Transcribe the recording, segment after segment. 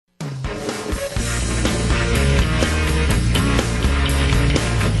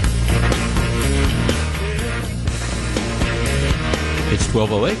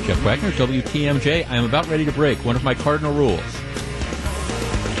1208, Jeff Wagner, WTMJ. I am about ready to break one of my cardinal rules.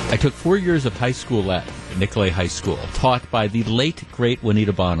 I took 4 years of high school Latin at Nicolay High School, taught by the late, great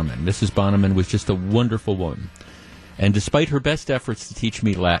Juanita Bonneman. Mrs. Bonneman was just a wonderful woman. And despite her best efforts to teach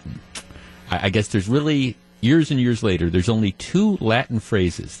me Latin, I guess there's really, years and years later, there's only two Latin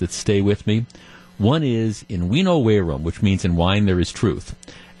phrases that stay with me. One is in vino verum, which means in wine there is truth.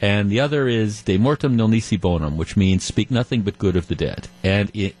 And the other is de mortem nil nisi bonum, which means speak nothing but good of the dead.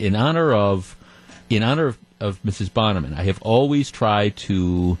 And in honor of Mrs. Bonneman, I have always tried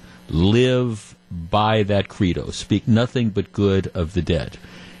to live by that credo, speak nothing but good of the dead.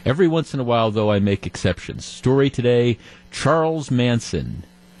 Every once in a while, though, I make exceptions. Story today, Charles Manson.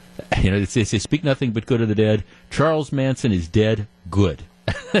 They say speak nothing but good of the dead. Charles Manson is dead. Good.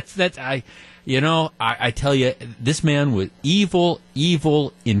 I tell you, this man was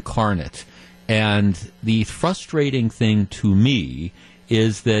evil incarnate. And the frustrating thing to me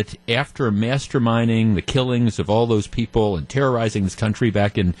is that after masterminding the killings of all those people and terrorizing this country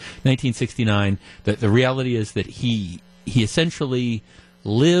back in 1969, that the reality is that he essentially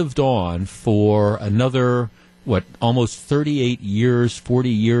lived on for another, almost 38 years, 40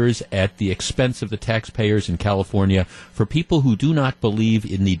 years at the expense of the taxpayers in California for people who do not believe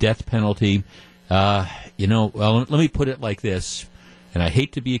in the death penalty. Let me put it like this, and I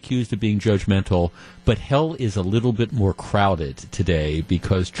hate to be accused of being judgmental, but hell is a little bit more crowded today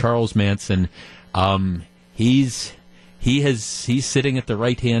because Charles Manson, he's sitting at the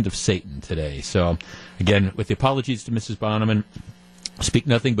right hand of Satan today. So, again, with the apologies to Mrs. Bonneman, speak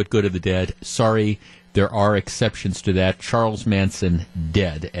nothing but good of the dead. Sorry, there are exceptions to that. Charles Manson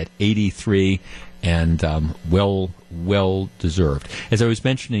dead at 83, and well deserved. As I was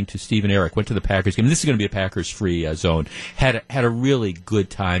mentioning to Steve and Eric, went to the Packers game. This is going to be a Packers-free zone. Had a really good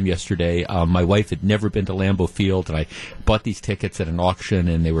time yesterday. My wife had never been to Lambeau Field, and I bought these tickets at an auction,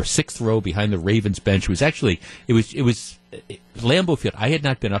 and they were sixth row behind the Ravens bench. It was Lambeau Field. I had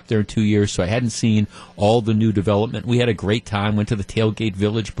not been up there in 2 years, so I hadn't seen all the new development. We had a great time. Went to the Tailgate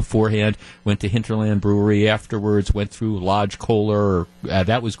Village beforehand. Went to Hinterland Brewery afterwards. Went through Lodge Kohler.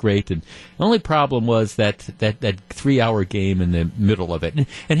 That was great. And the only problem was that 3-hour game in the middle of it.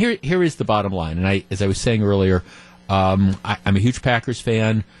 And here is the bottom line. And as I was saying earlier, I'm a huge Packers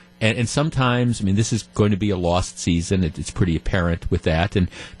fan. And sometimes, this is going to be a lost season. It's pretty apparent with that.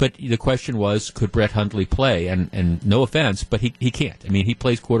 But the question was, could Brett Hundley play? And no offense, but he can't. He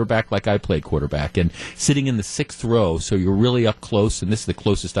plays quarterback like I played quarterback. And sitting in the sixth row, so you're really up close, and this is the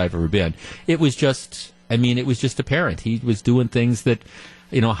closest I've ever been. It was just apparent. He was doing things that,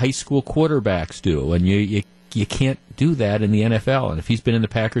 high school quarterbacks do. And you can't do that in the NFL. And if he's been in the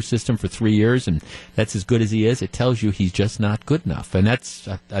Packers system for 3 years and that's as good as he is, it tells you he's just not good enough. And that's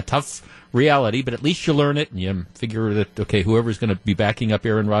a tough reality, but at least you learn it and you figure that, okay, whoever's going to be backing up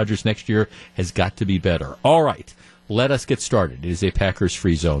Aaron Rodgers next year has got to be better. All right, let us get started. It is a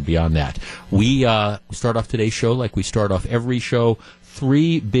Packers-free zone. Beyond that, we start off today's show like we start off every show.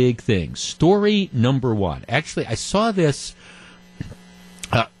 3 big things. Story number 1. Actually, I saw this...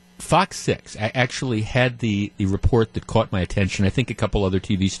 Fox 6 actually had the report that caught my attention. I think a couple other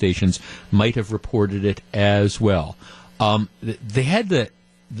TV stations might have reported it as well. They had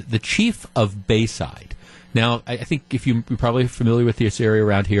the chief of Bayside. Now, I think if you're probably familiar with this area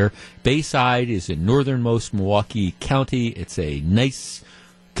around here, Bayside is in northernmost Milwaukee County. It's a nice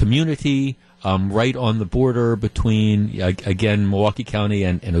community right on the border between, again, Milwaukee County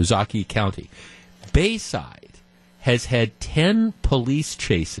and Ozaukee County. Bayside has had 10 police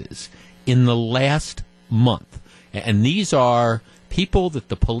chases in the last month. And these are people that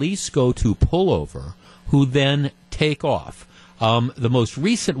the police go to pull over who then take off. The most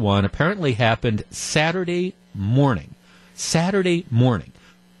recent one apparently happened Saturday morning.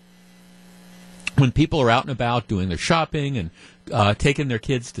 When people are out and about doing their shopping and taking their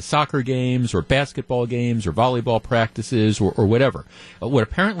kids to soccer games or basketball games or volleyball practices or whatever. What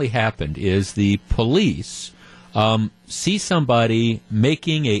apparently happened is the police... see somebody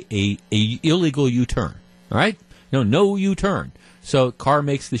making a illegal U-turn, all right? No U-turn. So car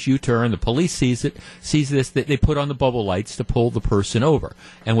makes this U-turn. The police sees this. They put on the bubble lights to pull the person over.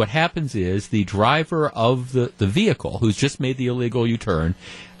 And what happens is the driver of the vehicle, who's just made the illegal U-turn,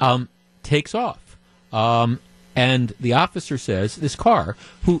 takes off. And the officer says this car,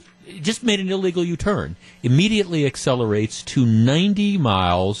 who just made an illegal U-turn, immediately accelerates to 90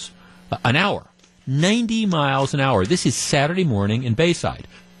 miles an hour. 90 miles an hour. This is Saturday morning in Bayside.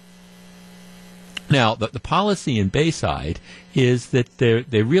 Now, the policy in Bayside is that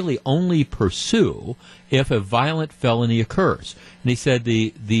they really only pursue if a violent felony occurs. And he said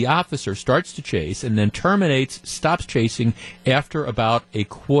the officer starts to chase and then stops chasing after about a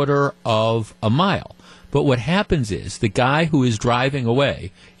quarter of a mile. But what happens is the guy who is driving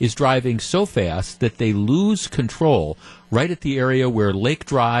away is driving so fast that they lose control right at the area where Lake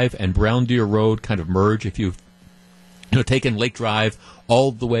Drive and Brown Deer Road kind of merge. If you've taken Lake Drive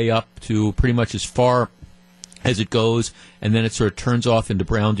all the way up to pretty much as far as it goes, and then it sort of turns off into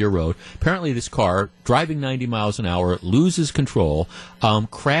Brown Deer Road. Apparently this car, driving 90 miles an hour, loses control,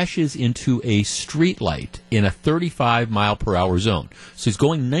 crashes into a street light in a 35-mile-per-hour zone. So he's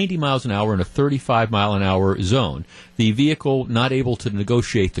going 90 miles an hour in a 35-mile-an-hour zone. The vehicle not able to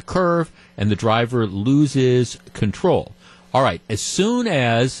negotiate the curve, and the driver loses control. All right, as soon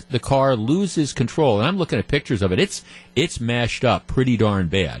as the car loses control, and I'm looking at pictures of it, it's mashed up pretty darn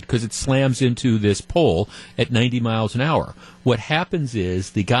bad because it slams into this pole at 90 miles an hour. What happens is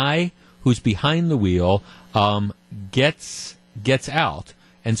the guy who's behind the wheel gets out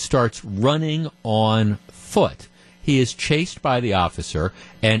and starts running on foot. He is chased by the officer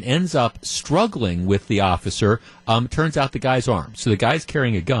and ends up struggling with the officer. Turns out the guy's armed. So the guy's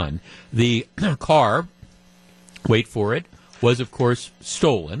carrying a gun. The car, wait for it, was, of course,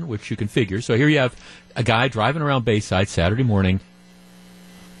 stolen, which you can figure. So here you have a guy driving around Bayside Saturday morning,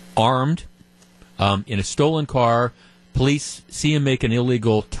 armed, in a stolen car. Police see him make an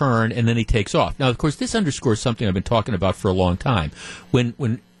illegal turn, and then he takes off. Now, of course, this underscores something I've been talking about for a long time.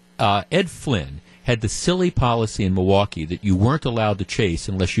 When Ed Flynn had the silly policy in Milwaukee that you weren't allowed to chase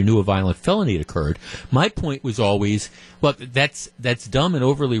unless you knew a violent felony had occurred, my point was always, well, that's dumb and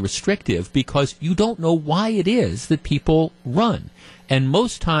overly restrictive because you don't know why it is that people run. And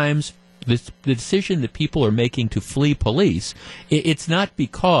most times, the decision that people are making to flee police, it's not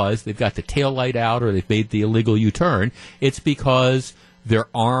because they've got the tail light out or they've made the illegal U-turn. It's because they're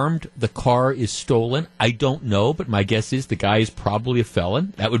armed, the car is stolen. I don't know, but my guess is the guy is probably a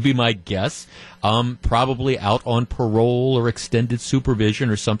felon. That would be my guess. Probably out on parole or extended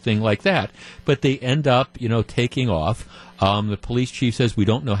supervision or something like that. But they end up, taking off. The police chief says we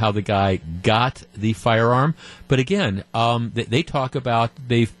don't know how the guy got the firearm. But again, they talk about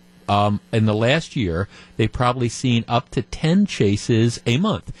they've in the last year, they've probably seen up to 10 chases a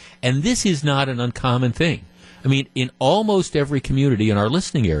month. And this is not an uncommon thing. I mean, in almost every community in our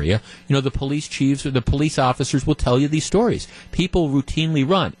listening area, the police chiefs or the police officers will tell you these stories. People routinely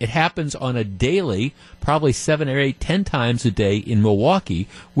run. It happens on a daily, probably 7 or 8, 10 times a day in Milwaukee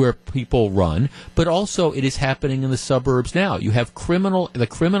where people run, but also it is happening in the suburbs now. You have the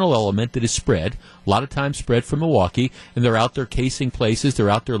criminal element that is spread, a lot of times spread from Milwaukee, and they're out there casing places, they're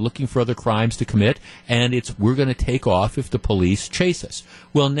out there looking for other crimes to commit, and we're going to take off if the police chase us.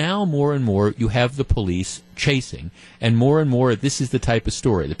 Well, now more and more you have the police chasing, and more this is the type of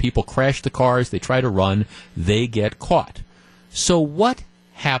story. The people crash the cars, they try to run, they get caught. So what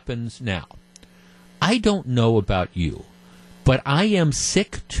happens now? I don't know about you, but I am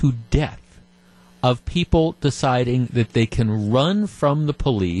sick to death of people deciding that they can run from the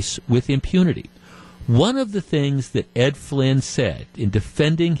police with impunity. One of the things that Ed Flynn said in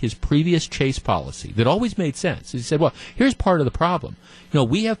defending his previous chase policy that always made sense, he said, well, here's part of the problem.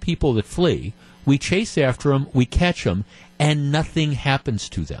 We have people that flee, we chase after them, we catch them, and nothing happens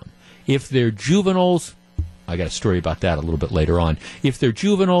to them. If they're juveniles, I got a story about that a little bit later on. If they're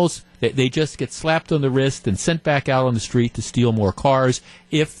juveniles, they just get slapped on the wrist and sent back out on the street to steal more cars.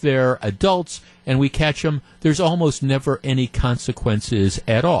 If they're adults and we catch them, there's almost never any consequences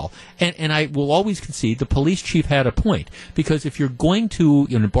at all. And I will always concede the police chief had a point, because if you're going to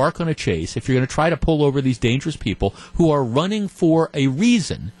embark on a chase, if you're going to try to pull over these dangerous people who are running for a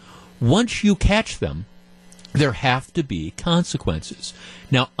reason, once you catch them, there have to be consequences.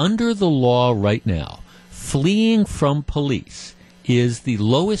 Now, under the law right now, fleeing from police is the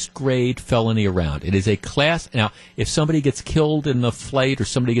lowest grade felony around. It is a class. Now, if somebody gets killed in the flight or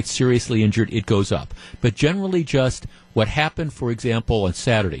somebody gets seriously injured, it goes up. But generally just what happened, for example, on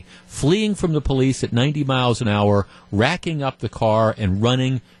Saturday, fleeing from the police at 90 miles an hour, racking up the car and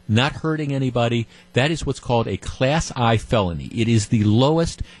running, not hurting anybody, that is what's called a Class I felony. It is the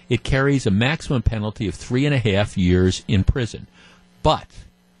lowest. It carries a maximum penalty of 3.5 years in prison. But,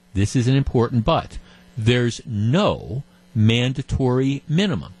 this is an important but, there's no mandatory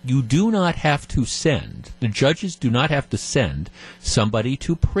minimum. You do not have to the judges do not have to send somebody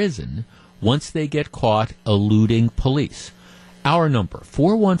to prison once they get caught eluding police. Our number,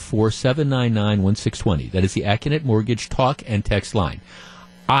 414-799-1620. That is the Acunet Mortgage talk and text line.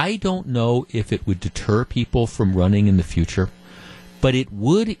 I don't know if it would deter people from running in the future, but it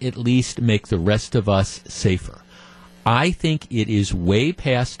would at least make the rest of us safer. I think it is way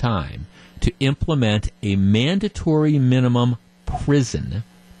past time to implement a mandatory minimum prison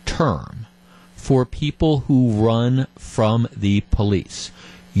term for people who run from the police.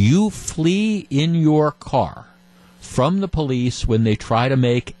 You flee in your car from the police when they try to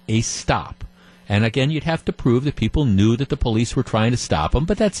make a stop. And again, you'd have to prove that people knew that the police were trying to stop them.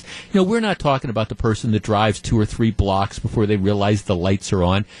 But that's, we're not talking about the person that drives 2 or 3 blocks before they realize the lights are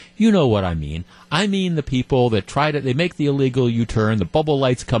on. You know what I mean. I mean the people that they make the illegal U-turn, the bubble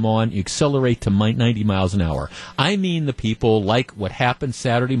lights come on, you accelerate to 90 miles an hour. I mean the people like what happened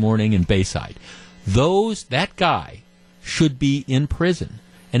Saturday morning in Bayside. That guy should be in prison.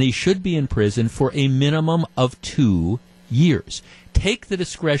 And he should be in prison for a minimum of 2 years. Take the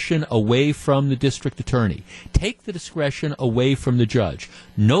discretion away from the district attorney. Take the discretion away from the judge.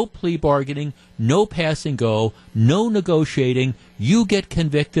 No plea bargaining, no pass and go, no negotiating. You get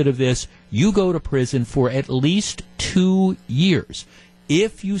convicted of this, you go to prison for at least 2 years.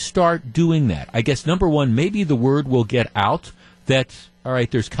 If you start doing that, I guess, number one, maybe the word will get out that, all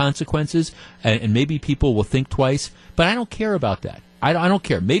right, there's consequences, and maybe people will think twice, but I don't care about that. I don't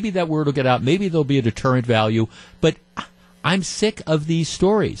care. Maybe that word will get out. Maybe there'll be a deterrent value, but I'm sick of these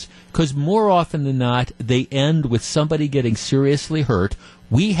stories because more often than not, they end with somebody getting seriously hurt.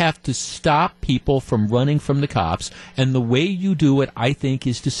 We have to stop people from running from the cops, and the way you do it, I think,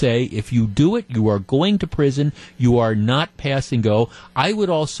 is to say, if you do it, you are going to prison, you are not pass and go. I would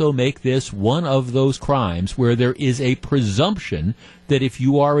also make this one of those crimes where there is a presumption that if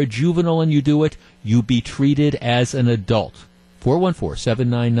you are a juvenile and you do it, you be treated as an adult.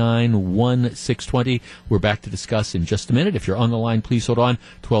 414-799-1620. We're back to discuss in just a minute. If you're on the line, please hold on.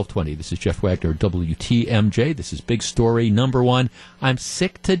 1220. This is Jeff Wagner, WTMJ. This is big story number one. I'm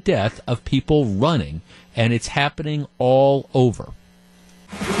sick to death of people running, and it's happening all over.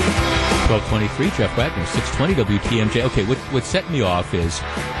 1223, Jeff Wagner, 620 WTMJ. Okay, what set me off is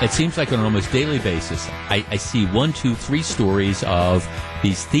it seems like on an almost daily basis, I see 1, 2, 3 stories of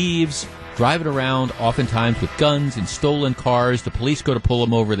these thieves driving around, oftentimes with guns and stolen cars. The police go to pull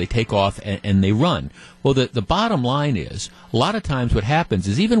them over, they take off, and they run. Well, the bottom line is, a lot of times what happens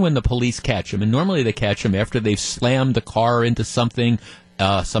is even when the police catch them, and normally they catch them after they've slammed the car into something,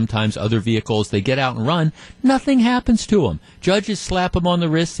 sometimes other vehicles, they get out and run, nothing happens to them. Judges slap them on the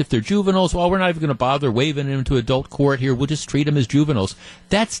wrists. If they're juveniles, well, we're not even going to bother waving them to adult court here. We'll just treat them as juveniles.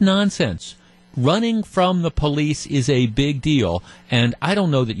 That's nonsense. Running from the police is a big deal, and I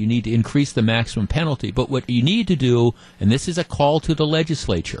don't know that you need to increase the maximum penalty, but what you need to do, and this is a call to the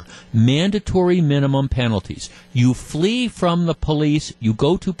legislature, mandatory minimum penalties. You flee from the police, you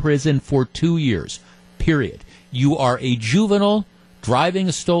go to prison for 2 years, period. You are a juvenile driving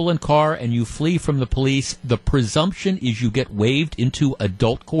a stolen car and you flee from the police, the presumption is you get waved into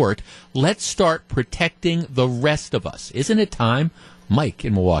adult court. Let's start protecting the rest of us. Isn't it time? Mike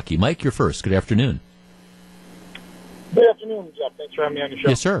in Milwaukee. Mike, you're first. Good afternoon. Good afternoon, Jeff. Thanks for having me on your show.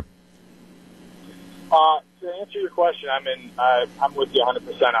 Yes, sir. To answer your question, I'm with you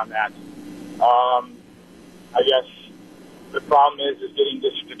 100% on that. I guess the problem is getting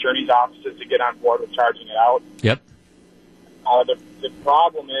district attorney's offices to get on board with charging it out. Yep. The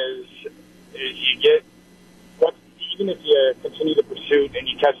problem is you get even if you continue the pursuit and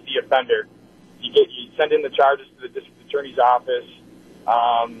you catch the offender, you send in the charges to the district attorney's office.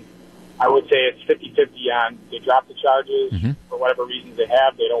 I would say it's 50-50 on they drop the charges for whatever reasons they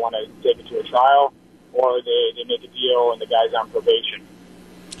have. They don't want to take it to a trial, or they make a deal and the guy's on probation.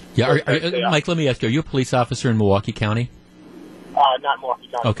 Yeah, Mike, let me ask you, are you a police officer in Milwaukee County? Not Milwaukee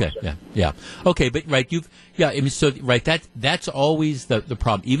County. Okay, yeah. Okay, but that's always the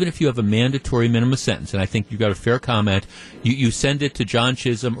problem. Even if you have a mandatory minimum sentence, and I think you've got a fair comment, you send it to John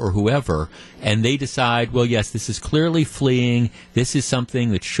Chisholm or whoever, and they decide, well, yes, this is clearly fleeing, this is something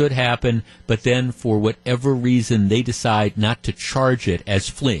that should happen, but then for whatever reason they decide not to charge it as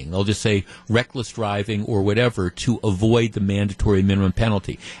fleeing. They'll just say reckless driving or whatever to avoid the mandatory minimum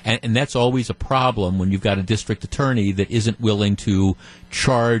penalty. And that's always a problem when you've got a district attorney that isn't willing to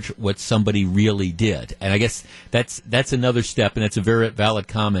charge what somebody really did. And I guess that's another step, and that's a very valid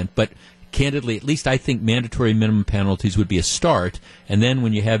comment. But candidly, at least I think mandatory minimum penalties would be a start. And then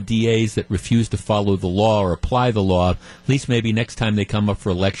when you have DAs that refuse to follow the law or apply the law, at least maybe next time they come up for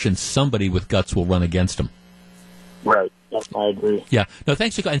election, somebody with guts will run against them. Right. I agree. Yeah. No,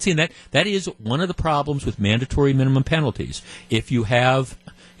 thanks for seeing that. That is one of the problems with mandatory minimum penalties. If you have,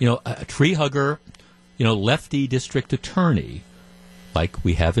 a tree hugger, lefty district attorney like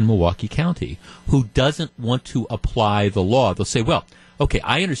we have in Milwaukee County, who doesn't want to apply the law. They'll say, well, okay,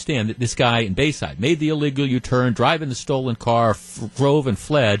 I understand that this guy in Bayside made the illegal U-turn, driving the stolen car, drove and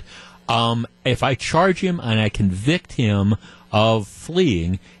fled. If I charge him and I convict him of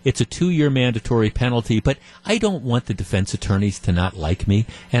fleeing, it's a 2-year mandatory penalty, but I don't want the defense attorneys to not like me,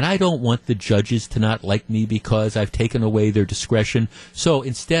 and I don't want the judges to not like me because I've taken away their discretion. So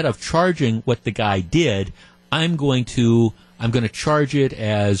instead of charging what the guy did, I'm going to charge it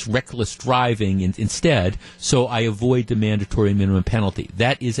as reckless driving instead, so I avoid the mandatory minimum penalty.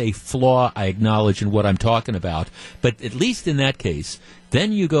 That is a flaw, I acknowledge, in what I'm talking about. But at least in that case,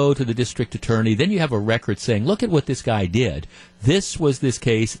 then you go to the district attorney, then you have a record saying, look at what this guy did. This was this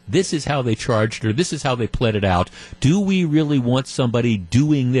case, this is how they charged her, this is how they pled it out. Do we really want somebody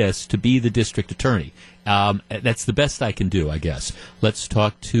doing this to be the district attorney? That's the best I can do, I guess. Let's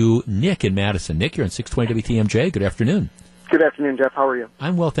talk to Nick in Madison. Nick, you're on 620 WTMJ. Good afternoon. Good afternoon, Jeff. How are you?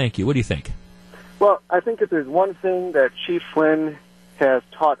 I'm well, thank you. What do you think? Well, I think if there's one thing that Chief Flynn has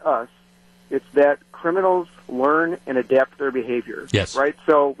taught us, it's that criminals learn and adapt their behavior. Yes. Right?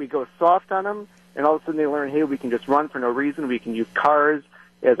 So we go soft on them, and all of a sudden they learn, hey, we can just run for no reason. We can use cars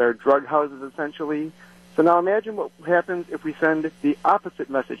as our drug houses, essentially. So now imagine what happens if we send the opposite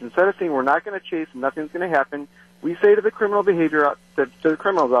message. Instead of saying we're not going to chase and nothing's going to happen, we say to the criminal behavior, to the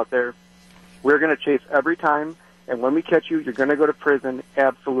criminals out there, we're going to chase every time, and when we catch you, you're going to go to prison,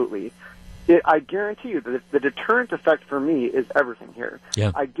 absolutely. I guarantee you that the deterrent effect for me is everything here.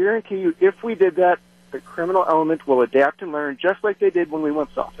 Yeah. I guarantee you if we did that, the criminal element will adapt and learn just like they did when we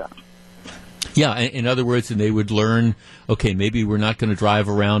went soft on them. Yeah, in other words, and they would learn, okay, maybe we're not going to drive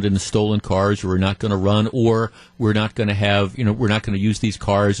around in the stolen cars, or we're not going to run, or we're not going to have, we're not going to use these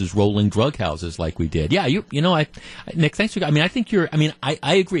cars as rolling drug houses like we did. Yeah, Nick, thanks for,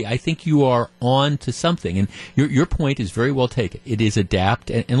 I agree. I think you are on to something, and your point is very well taken. It is adapt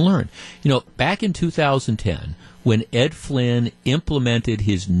and learn. Back in 2010, when Ed Flynn implemented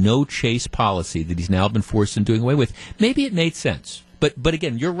his no chase policy that he's now been forced into doing away with, maybe it made sense. But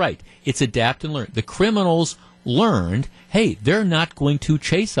again, you're right. It's adapt and learn. The criminals learned, hey, they're not going to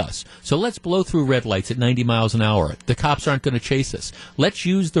chase us. So let's blow through red lights at 90 miles an hour. The cops aren't going to chase us. Let's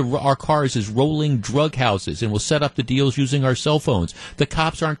use our cars as rolling drug houses, and we'll set up the deals using our cell phones. The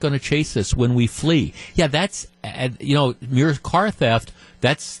cops aren't going to chase us when we flee. Yeah, that's, mere car theft,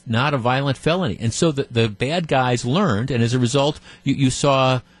 that's not a violent felony. And so the bad guys learned, and as a result, you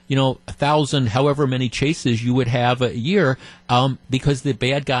saw 1,000, however many chases you would have a year, because the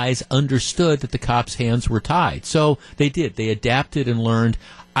bad guys understood that the cops' hands were tied. So they did. They adapted and learned.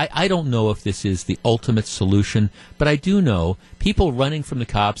 I don't know if this is the ultimate solution, but I do know people running from the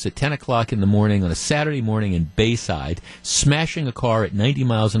cops at 10 o'clock in the morning on a Saturday morning in Bayside, smashing a car at 90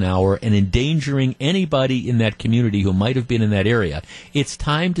 miles an hour and endangering anybody in that community who might have been in that area. It's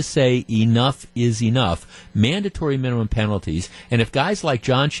time to say enough is enough. Mandatory minimum penalties. And if guys like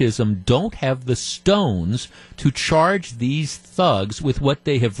John Chisholm don't have the stones to charge these thugs with what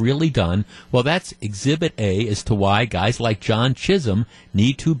they have really done, well, that's Exhibit A as to why guys like John Chisholm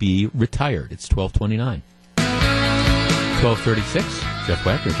need to be retired. It's 12:29. 12:36. Jeff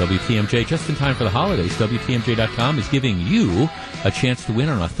Wagner, WTMJ. Just in time for the holidays, WTMJ.com is giving you a chance to win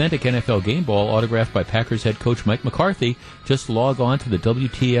an authentic NFL game ball autographed by Packers head coach Mike McCarthy. Just log on to the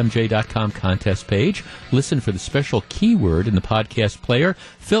WTMJ.com contest page, listen for the special keyword in the podcast player,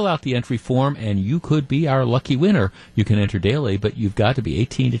 fill out the entry form, and you could be our lucky winner. You can enter daily, but you've got to be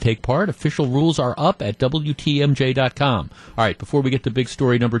 18 to take part. Official rules are up at WTMJ.com. All right, before we get to big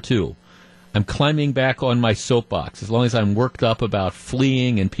story number 2, I'm climbing back on my soapbox as long as I'm worked up about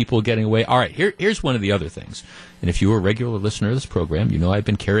fleeing and people getting away. All right, here's one of the other things. And if you're a regular listener of this program, you know I've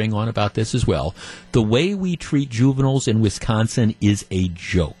been carrying on about this as well. The way we treat juveniles in Wisconsin is a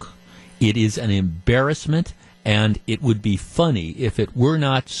joke. It is an embarrassment, and it would be funny if it were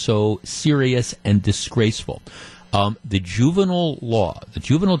not so serious and disgraceful. The juvenile law, the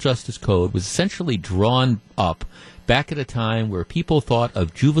Juvenile Justice Code, was essentially drawn up back at a time where people thought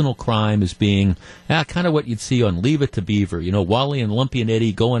of juvenile crime as being kind of what you'd see on Leave It to Beaver. Wally and Lumpy and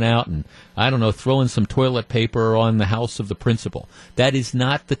Eddie going out and, throwing some toilet paper on the house of the principal. That is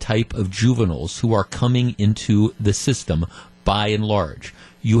not the type of juveniles who are coming into the system by and large.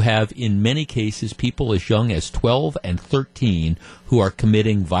 You have, in many cases, people as young as 12 and 13 who are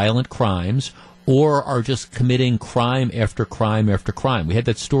committing violent crimes or are just committing crime after crime after crime. We had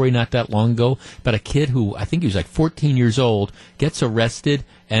that story not that long ago about a kid who, I think he was like 14 years old, gets arrested,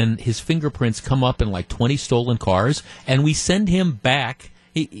 and his fingerprints come up in like 20 stolen cars, and we send him back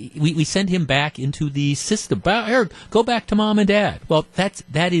We send him back into the system. Go back to mom and dad. Well, that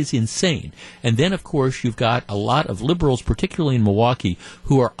is insane. And then, of course, you've got a lot of liberals, particularly in Milwaukee,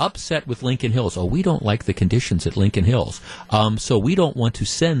 who are upset with Lincoln Hills. Oh, we don't like the conditions at Lincoln Hills, so we don't want to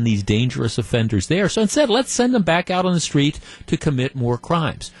send these dangerous offenders there. So instead, let's send them back out on the street to commit more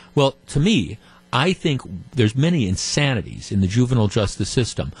crimes. Well, to me, I think there's many insanities in the juvenile justice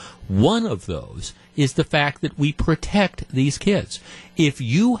system. One of those is the fact that we protect these kids. If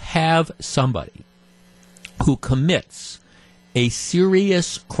you have somebody who commits a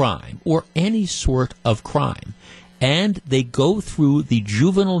serious crime or any sort of crime, and they go through the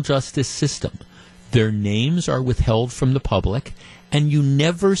juvenile justice system, their names are withheld from the public, and you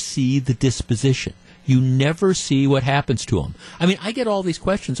never see the disposition. You never see what happens to them. I mean, I get all these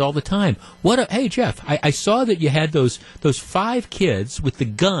questions all the time. Hey, Jeff, I saw that you had those 5 kids with the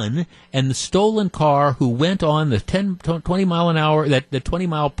gun and the stolen car who went on the 20 mile an hour, the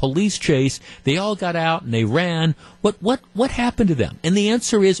 20-mile police chase. They all got out and they ran. What happened to them? And the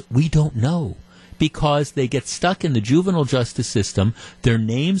answer is, we don't know. Because they get stuck in the juvenile justice system, their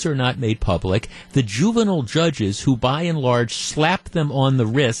names are not made public. The juvenile judges, who by and large slap them on the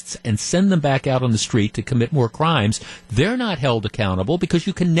wrists and send them back out on the street to commit more crimes, they're not held accountable because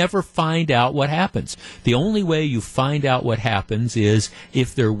you can never find out what happens. The only way you find out what happens is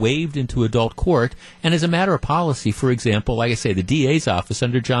if they're waived into adult court. And as a matter of policy, for example, like I say, the DA's office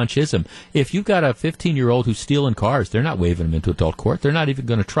under John Chisholm, if you've got a 15-year-old who's stealing cars, they're not waiving them into adult court. They're not even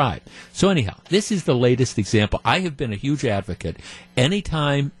going to try it. So anyhow, this is the latest example. I have been a huge advocate.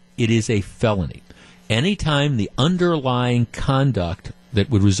 Anytime it is a felony, anytime the underlying conduct that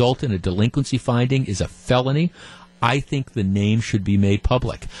would result in a delinquency finding is a felony, I think the name should be made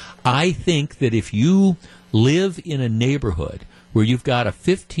public. I think that if you live in a neighborhood where you've got a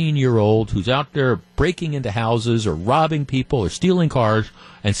 15-year-old who's out there breaking into houses or robbing people or stealing cars,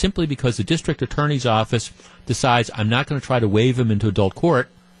 and simply because the district attorney's office decides, I'm not going to try to waive him into adult court,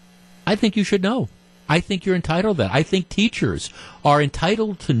 I think you should know. I think you're entitled to that. I think teachers are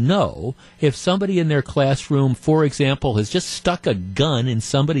entitled to know if somebody in their classroom, for example, has just stuck a gun in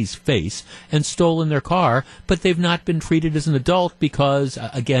somebody's face and stolen their car, but they've not been treated as an adult because,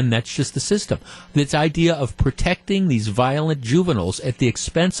 again, that's just the system. This idea of protecting these violent juveniles at the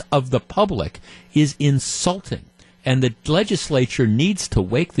expense of the public is insulting. And the legislature needs to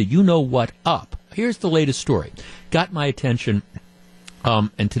wake the you-know-what up. Here's the latest story. Got my attention,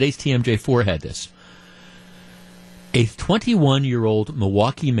 and today's TMJ4 had this. A 21-year-old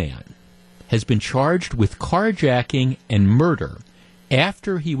Milwaukee man has been charged with carjacking and murder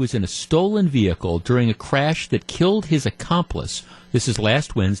after he was in a stolen vehicle during a crash that killed his accomplice. This is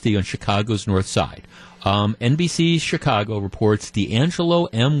last Wednesday on Chicago's North Side. NBC Chicago reports D'Angelo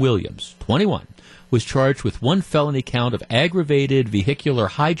M. Williams, 21, was charged with 1 felony count of aggravated vehicular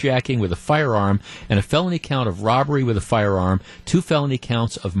hijacking with a firearm and a felony count of robbery with a firearm, 2 felony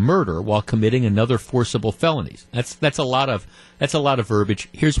counts of murder while committing another forcible felonies. That's a lot of verbiage.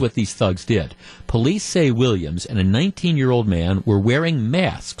 Here's what these thugs did. Police say Williams and a 19-year-old man were wearing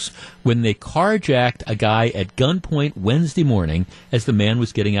masks when they carjacked a guy at gunpoint Wednesday morning as the man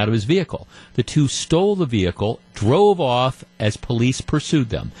was getting out of his vehicle. The two stole the vehicle, drove off as police pursued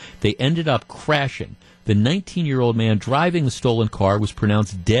them. They ended up crashing. The 19-year-old man driving the stolen car was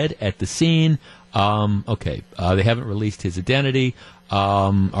pronounced dead at the scene. They haven't released his identity.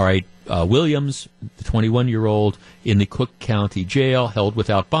 Williams, the 21-year-old, in the Cook County Jail, held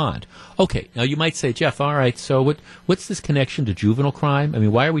without bond. Okay, now you might say, Jeff, all right, so what's this connection to juvenile crime? I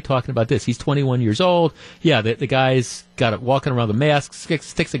mean, why are we talking about this? He's 21 years old. Yeah, the guy's got it walking around the mask,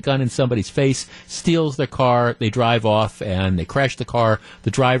 sticks a gun in somebody's face, steals their car, they drive off, and they crash the car.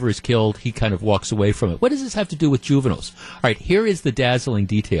 The driver is killed. He kind of walks away from it. What does this have to do with juveniles? All right, here is the dazzling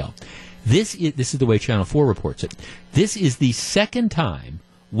detail. This is the way Channel 4 reports it. This is the second time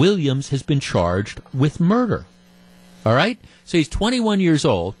Williams has been charged with murder. All right? So he's 21 years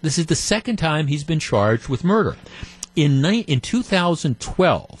old. This is the second time he's been charged with murder. In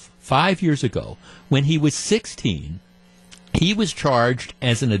 2012, 5 years ago, when he was 16, he was charged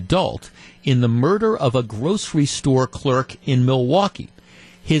as an adult in the murder of a grocery store clerk in Milwaukee.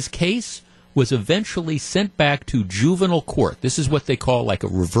 His case was eventually sent back to juvenile court. This is what they call like a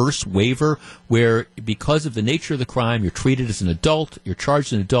reverse waiver, where because of the nature of the crime, you're treated as an adult, you're charged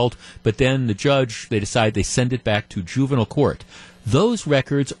as an adult, but then the judge, they decide they send it back to juvenile court. Those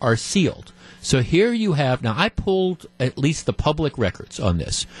records are sealed. So here you have, now I pulled at least the public records on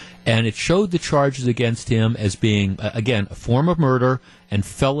this, and it showed the charges against him as being, again, a form of murder and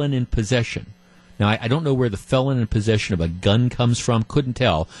felon in possession. Now, I don't know where the felon in possession of a gun comes from, couldn't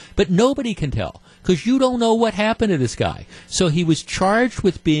tell, but nobody can tell, because you don't know what happened to this guy. So he was charged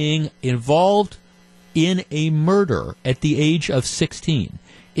with being involved in a murder at the age of 16.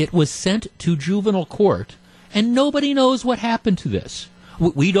 It was sent to juvenile court, and nobody knows what happened to this.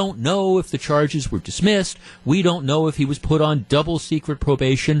 We don't know if the charges were dismissed. We don't know if he was put on double secret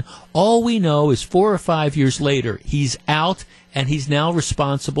probation. All we know is 4 or 5 years later, he's out, and he's now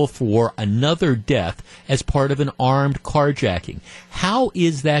responsible for another death as part of an armed carjacking. How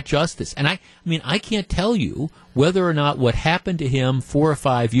is that justice? And I mean, I can't tell you whether or not what happened to him 4 or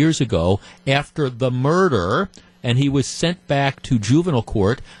 5 years ago after the murder, and he was sent back to juvenile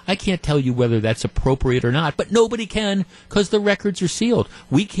court, I can't tell you whether that's appropriate or not, but nobody can, because the records are sealed.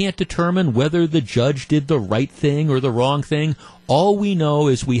 We can't determine whether the judge did the right thing or the wrong thing. All we know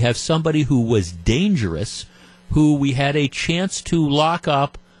is we have somebody who was dangerous, who we had a chance to lock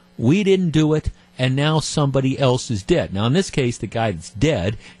up, we didn't do it, and now somebody else is dead. Now, in this case, the guy that's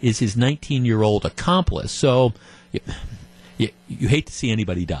dead is his 19-year-old accomplice, so you hate to see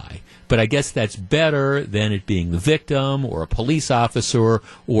anybody die. But I guess that's better than it being the victim or a police officer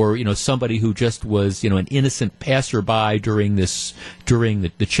or, somebody who just was, an innocent passerby during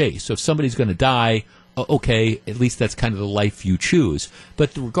the chase. So if somebody's going to die, okay, at least that's kind of the life you choose.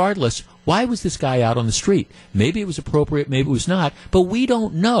 But regardless, why was this guy out on the street? Maybe it was appropriate, maybe it was not, but we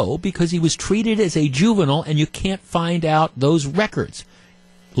don't know because he was treated as a juvenile and you can't find out those records.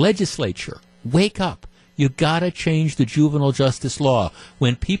 Legislature, wake up. You gotta change the juvenile justice law.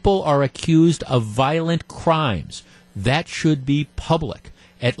 When people are accused of violent crimes, that should be public.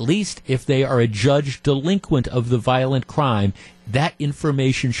 At least if they are a judged delinquent of the violent crime, that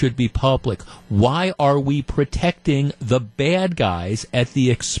information should be public. Why are we protecting the bad guys at the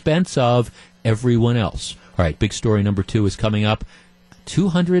expense of everyone else? All right, big story number 2 is coming up.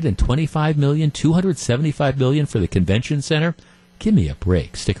 $225 million, $275 million for the convention center. Give me a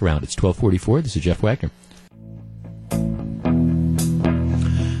break. Stick around. It's 12:44. This is Jeff Wagner.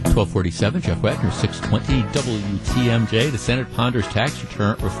 1247, Jeff Wagner, 620 WTMJ. The Senate ponders tax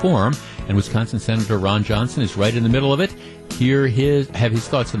return reform, and Wisconsin Senator Ron Johnson is right in the middle of it. Have his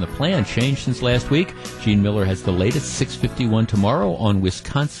thoughts on the plan changed since last week. Gene Miller has the latest, 6:51 tomorrow on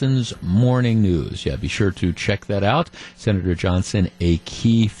Wisconsin's Morning News. Yeah, be sure to check that out. Senator Johnson, a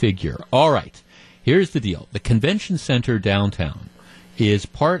key figure. All right, here's the deal. The convention center downtown is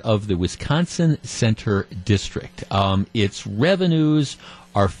part of the Wisconsin Center District. Its revenues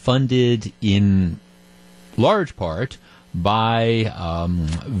are funded in large part by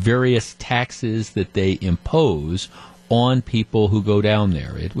various taxes that they impose on people who go down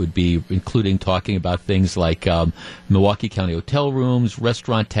there. It would be including talking about things like Milwaukee County hotel rooms,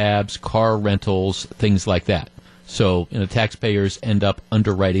 restaurant tabs, car rentals, things like that. So taxpayers end up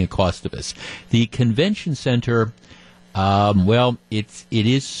underwriting a cost of this. The convention center, it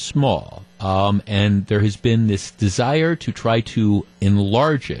is small, and there has been this desire to try to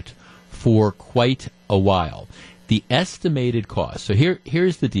enlarge it for quite a while. The estimated cost, so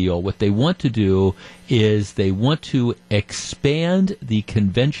here's the deal. What they want to do is they want to expand the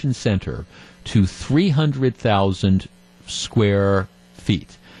convention center to 300,000 square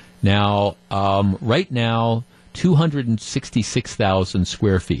feet. Now, right now, 266,000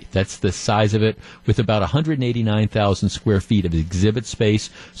 square feet. That's the size of it, with about 189,000 square feet of exhibit space.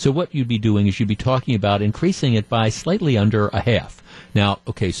 So what you'd be doing is you'd be talking about increasing it by slightly under a half. Now,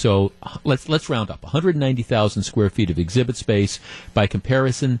 okay, so let's round up. 190,000 square feet of exhibit space. By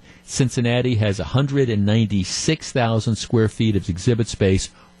comparison, Cincinnati has 196,000 square feet of exhibit space,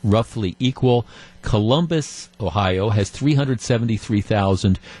 roughly equal. Columbus, Ohio, has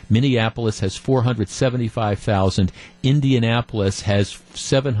 373,000. Minneapolis has 475,000. Indianapolis has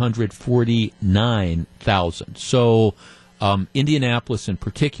 749,000. So Indianapolis in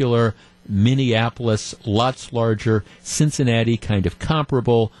particular, Minneapolis lots larger, Cincinnati kind of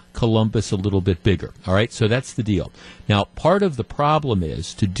comparable, Columbus a little bit bigger. All right, so that's the deal. Now, part of the problem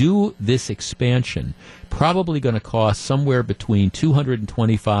is to do this expansion, probably going to cost somewhere between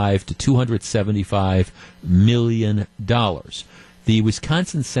 $225 to $275 million. The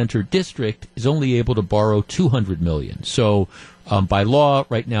Wisconsin Center District is only able to borrow $200 million. So by law,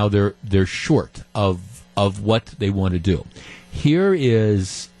 right now they're short of what they want to do.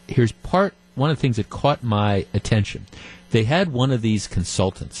 Here's one of the things that caught my attention. They had one of these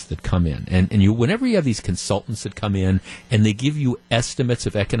consultants that come in, and whenever you have these consultants that come in and they give you estimates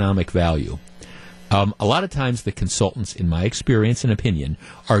of economic value, A lot of times the consultants, in my experience and opinion,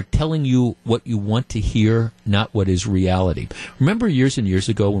 are telling you what you want to hear, not what is reality. Remember years and years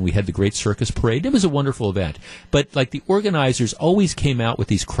ago when we had the Great Circus Parade? It was a wonderful event. But like the organizers always came out with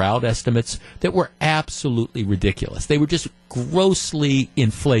these crowd estimates that were absolutely ridiculous. They were just grossly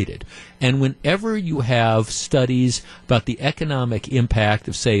inflated. And whenever you have studies about the economic impact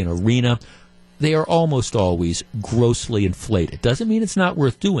of, say, an arena, they are almost always grossly inflated. Doesn't mean it's not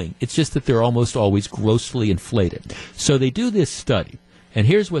worth doing. It's just that they're almost always grossly inflated. So they do this study, and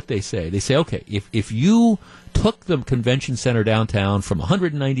here's what they say. They say, okay, if you took the convention center downtown from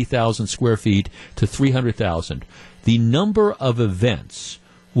 190,000 square feet to 300,000, the number of events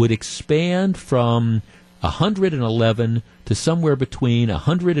would expand from 111 to somewhere between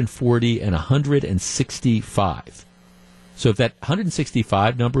 140 and 165. So if that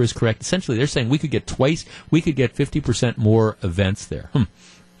 165 number is correct, essentially they're saying we could get 50% more events there.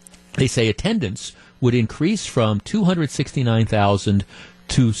 They say attendance would increase from 269,000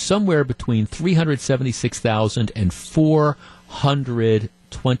 to somewhere between 376,000 and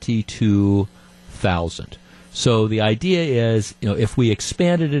 422,000. So the idea is, if we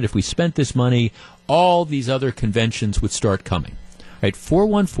expanded it, if we spent this money, all these other conventions would start coming. Right,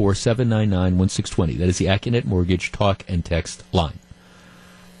 414-799-1620. That is the AccuNet Mortgage talk and text line.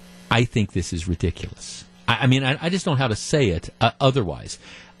 I think this is ridiculous. I mean, I just don't know how to say it otherwise.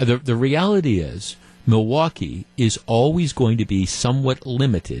 The reality is Milwaukee is always going to be somewhat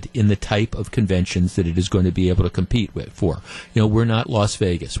limited in the type of conventions that it is going to be able to compete for. We're not Las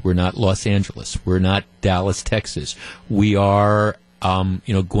Vegas. We're not Los Angeles. We're not Dallas, Texas. We are,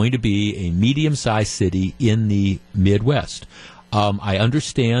 going to be a medium-sized city in the Midwest. I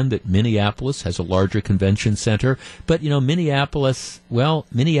understand that Minneapolis has a larger convention center, but, Minneapolis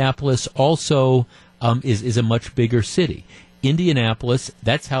also is a much bigger city. Indianapolis,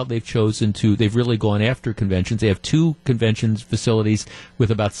 that's how they've really gone after conventions. They have two convention facilities with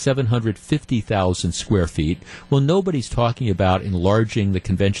about 750,000 square feet. Well, nobody's talking about enlarging the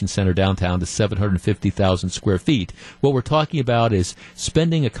convention center downtown to 750,000 square feet. What we're talking about is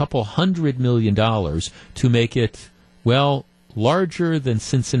spending a couple $100 million to make it, larger than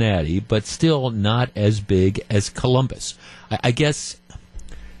Cincinnati, but still not as big as Columbus. I guess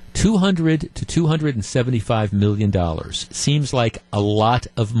 $200 to $275 million seems like a lot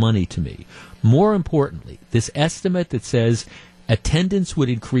of money to me. More importantly, this estimate that says attendance would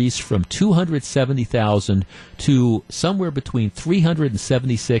increase from 270,000 to somewhere between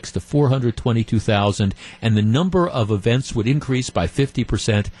 376 to 422,000, and the number of events would increase by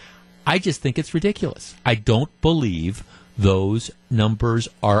 50%. I just think it's ridiculous. I don't believe those numbers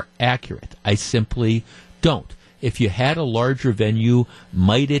are accurate. I simply don't. If you had a larger venue,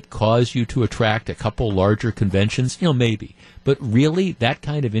 might it cause you to attract a couple larger conventions? Maybe. But really, that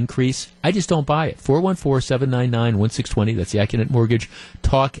kind of increase, I just don't buy it. 414-799-1620, that's the AccuNet Mortgage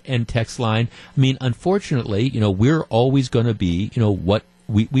talk and text line. I mean, unfortunately, we're always going to be, what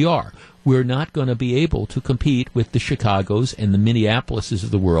we are. We're not going to be able to compete with the Chicagos and the Minneapolises of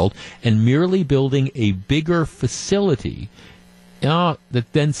the world, and merely building a bigger facility that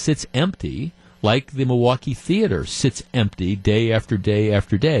then sits empty, like the Milwaukee Theater sits empty day after day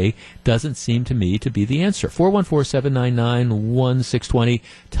after day, doesn't seem to me to be the answer. 414-799-1620.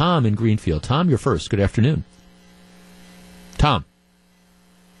 Tom in Greenfield. Tom, you're first. Good afternoon. Tom.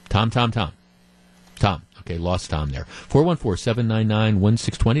 Okay, lost Tom there.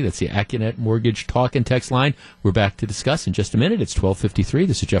 414-799-1620. That's the AccuNet Mortgage talk and text line. We're back to discuss in just a minute. It's 12:53.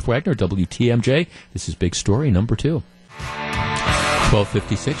 This is Jeff Wagner, WTMJ. This is Big Story number 2.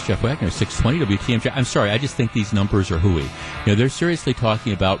 12:56, Jeff Wagner, 620 WTMJ. I'm sorry, I just think these numbers are hooey. They're seriously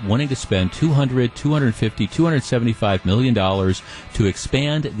talking about wanting to spend $200, $250, $275 million to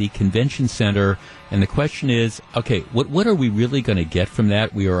expand the convention center. And the question is, okay, what are we really going to get from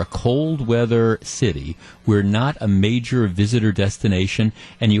that? We are a cold weather city. We're not a major visitor destination.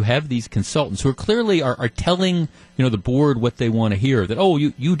 And you have these consultants who are clearly are telling, the board what they want to hear. That,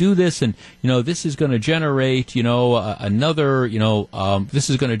 you do this and, this is going to generate, another, this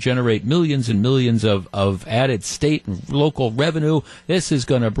is going to generate millions and millions of added state and local revenue. This is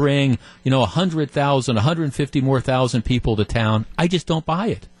going to bring, 100,000, 150 more thousand people to town. I just don't buy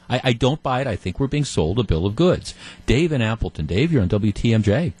it. I don't buy it. I think we're being sold a bill of goods. Dave in Appleton. Dave, you're on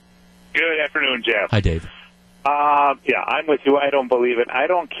WTMJ. Good afternoon, Jeff. Hi, Dave. Yeah, I'm with you. I don't believe it. I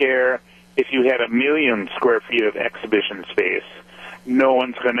don't care if you had 1 million square feet of exhibition space. No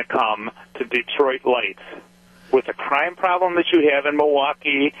one's going to come to Detroit Lights. With the crime problem that you have in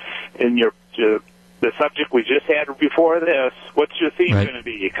Milwaukee and the subject we just had before this, what's your theme going to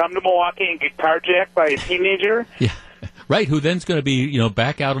be? You come to Milwaukee and get carjacked by a teenager? Yeah. Right, who then's going to be,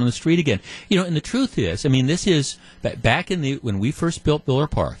 back out on the street again. And the truth is, I mean, this is back when we first built Miller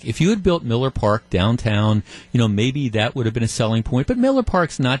Park. If you had built Miller Park downtown, maybe that would have been a selling point. But Miller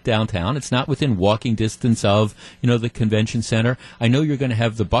Park's not downtown. It's not within walking distance of, the convention center. I know you're going to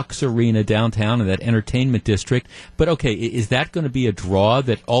have the Bucks Arena downtown and that entertainment district. But okay, is that going to be a draw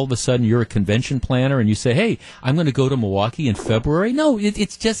that all of a sudden you're a convention planner and you say, hey, I'm going to go to Milwaukee in February? No,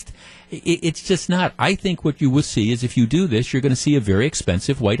 it's just not. I think what you will see is if you do this, you're going to see a very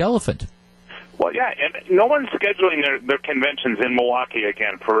expensive white elephant. Well, yeah, and no one's scheduling their conventions in Milwaukee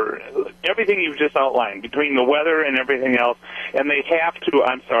again for everything you've just outlined, between the weather and everything else. And they have to,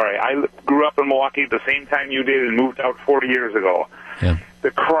 I'm sorry, I grew up in Milwaukee the same time you did and moved out 40 years ago. Yeah.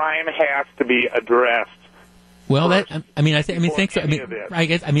 The crime has to be addressed. Well, that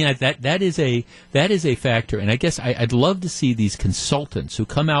is a factor, and I guess I'd love to see these consultants who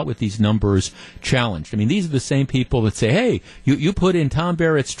come out with these numbers challenged. I mean, these are the same people that say, "Hey, you put in Tom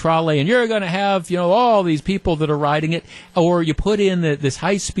Barrett's trolley, and you're going to have all these people that are riding it," or you put in this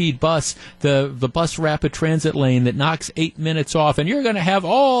high-speed bus, the bus rapid transit lane that knocks 8 minutes off, and you're going to have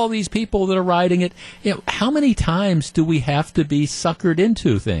all these people that are riding it. How many times do we have to be suckered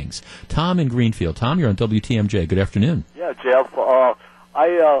into things? Tom in Greenfield. Tom, you're on WTMJ. Good afternoon. Yeah, Jeff.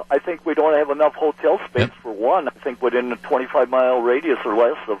 I think we don't have enough hotel space for one. I think within a 25-mile radius or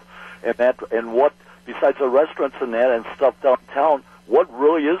less and what besides the restaurants and that and stuff downtown, what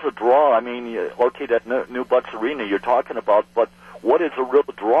really is a draw? I mean, okay, that new Bucks Arena you're talking about, but what is a real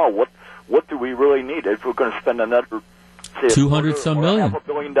draw? What do we really need if we're going to spend another say, 200 some million, $500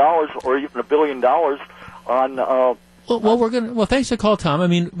 million, or even $1 billion on? Well, thanks for the call, Tom. I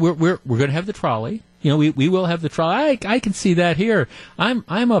mean, we're going to have the trolley. We will have the trolley. I can see that here.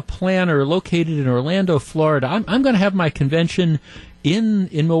 I'm a planner located in Orlando, Florida. I'm going to have my convention in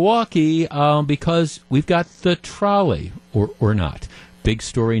Milwaukee because we've got the trolley, or not. Big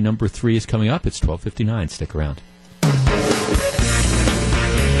story number 3 is coming up. It's 12:59. Stick around.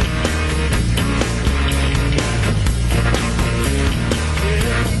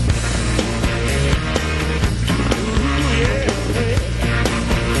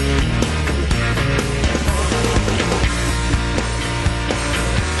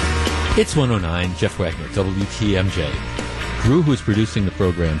 It's 109, Jeff Wagner, WTMJ. Drew, who's producing the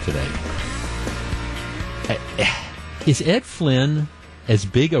program today. Is Ed Flynn as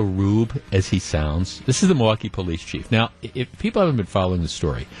big a rube as he sounds? This is the Milwaukee police chief. Now, if people haven't been following the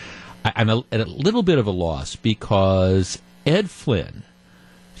story, I'm at a little bit of a loss because Ed Flynn,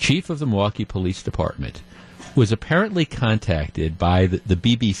 chief of the Milwaukee Police Department, was apparently contacted by the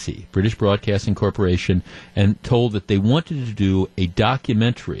BBC, British Broadcasting Corporation, and told that they wanted to do a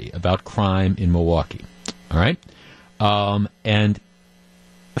documentary about crime in Milwaukee. All right? And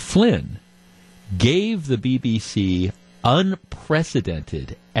Flynn gave the BBC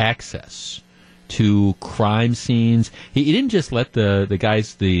unprecedented access to crime scenes. He didn't just let the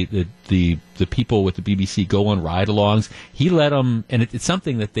guys, the people with the BBC go on ride-alongs. He let them, and it's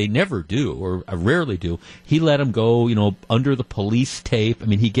something that they never do or rarely do. He let them go, under the police tape. I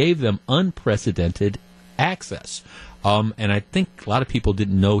mean, he gave them unprecedented access. And I think a lot of people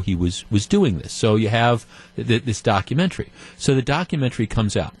didn't know he was doing this. So you have this documentary. So the documentary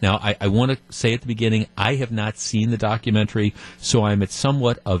comes out. Now, I want to say at the beginning, I have not seen the documentary, so I'm at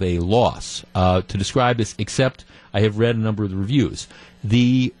somewhat of a loss to describe this, except I have read a number of the reviews.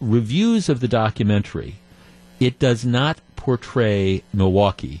 The reviews of the documentary, it does not portray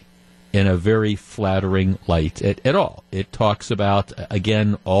Milwaukee in a very flattering light at all. It talks about,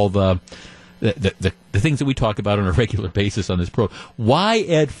 again, all the things that we talk about on a regular basis on this program. Why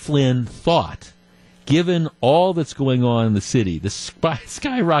Ed Flynn thought, given all that's going on in the city, the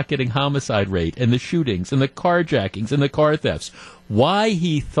skyrocketing homicide rate and the shootings and the carjackings and the car thefts, why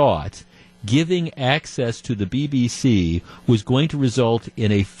he thought giving access to the BBC was going to result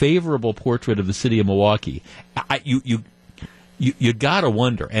in a favorable portrait of the city of Milwaukee. You gotta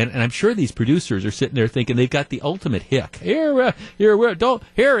wonder, and I'm sure these producers are sitting there thinking they've got the ultimate hick. Here, Ed.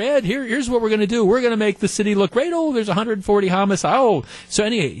 Here's what we're going to do. We're going to make the city look great. Oh, there's 140 homicides. Oh, so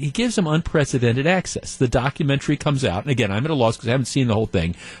anyway, he gives them unprecedented access. The documentary comes out, and again, I'm at a loss because I haven't seen the whole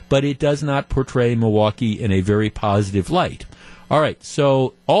thing, but it does not portray Milwaukee in a very positive light. All right,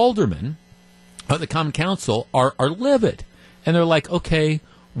 so aldermen of the Common Council are livid, and they're like, okay.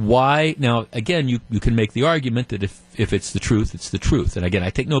 Why? Now, again, you can make the argument that if it's the truth, it's the truth. And again, I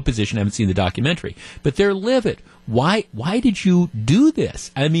take no position. I haven't seen the documentary. But they're livid. Why did you do this?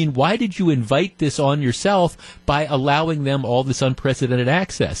 I mean, why did you invite this on yourself by allowing them all this unprecedented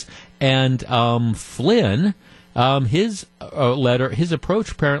access? And Flynn his letter, his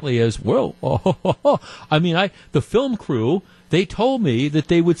approach apparently is, well, the film crew, they told me that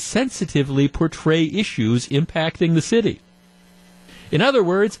they would sensitively portray issues impacting the city. In other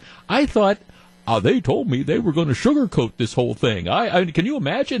words, I thought, they told me they were going to sugarcoat this whole thing. Can you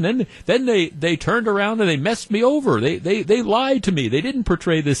imagine? Then they turned around and they messed me over. They lied to me. They didn't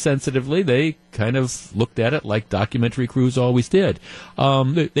portray this sensitively. They kind of looked at it like documentary crews always did.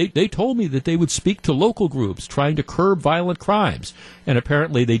 They told me that they would speak to local groups trying to curb violent crimes, and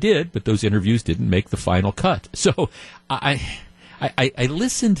apparently they did. But those interviews didn't make the final cut. So I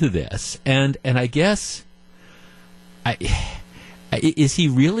listened to this, and I guess is he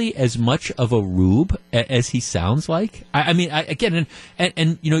really as much of a rube as he sounds like? Again,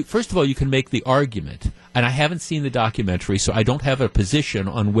 first of all, you can make the argument, and I haven't seen the documentary, so I don't have a position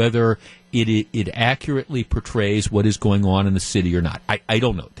on whether it accurately portrays what is going on in the city or not. I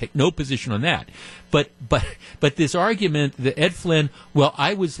don't know. Take no position on that. But this argument that Ed Flynn, well,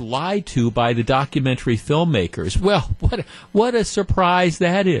 I was lied to by the documentary filmmakers. Well, what a surprise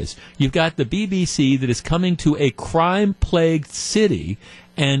that is. You've got the BBC that is coming to a crime-plagued city,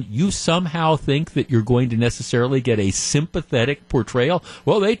 and you somehow think that you're going to necessarily get a sympathetic portrayal?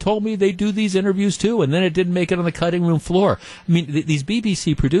 Well, they told me they do these interviews too, and then it didn't make it on the cutting room floor. I mean, these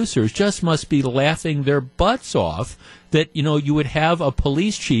BBC producers just must be laughing their butts off that, you would have a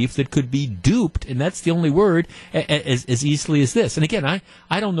police chief that could be duped, and that's the only word, as easily as this. And again, I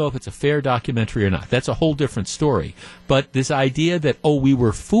don't know if it's a fair documentary or not. That's a whole different story. But this idea that, we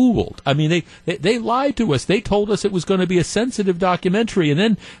were fooled. I mean, they lied to us. They told us it was going to be a sensitive documentary,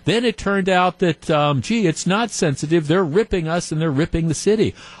 and then it turned out that, it's not sensitive. They're ripping us, and they're ripping the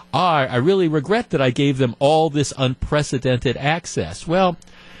city. I really regret that I gave them all this unprecedented access. Well,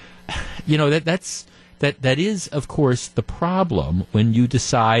 that is, of course, the problem when you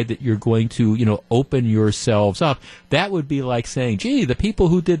decide that you're going to, open yourselves up. That would be like saying, gee, the people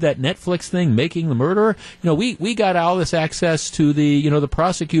who did that Netflix thing, Making the Murderer, we got all this access to the, the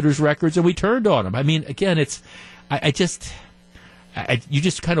prosecutor's records, and we turned on them. I mean, again, you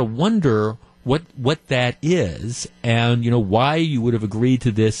just kind of wonder what that is, and why you would have agreed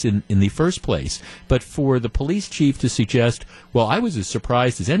to this in the first place. But for the police chief to suggest, well, I was as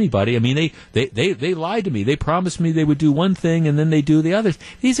surprised as anybody. I mean, they lied to me. They promised me they would do one thing, and then they do the others.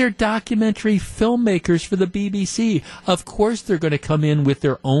 These are documentary filmmakers for the BBC. Of course they're going to come in with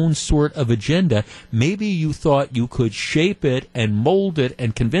their own sort of agenda. Maybe you thought you could shape it and mold it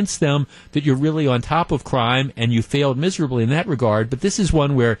and convince them that you're really on top of crime, and you failed miserably in that regard. But this is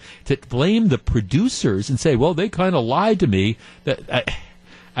one where to blame the producers and say, well, they kind of lied to me.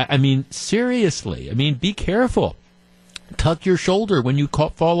 I mean, seriously. I mean, be careful. Tuck your shoulder when you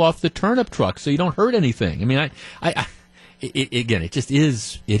fall off the turnip truck so you don't hurt anything. I mean, it just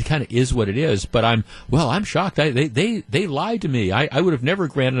is. It kind of is what it is. But I'm shocked. They lied to me. I would have never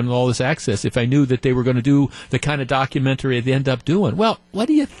granted them all this access if I knew that they were going to do the kind of documentary they end up doing. Well, what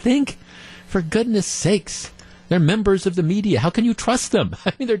do you think? For goodness sakes. They're members of the media. How can you trust them?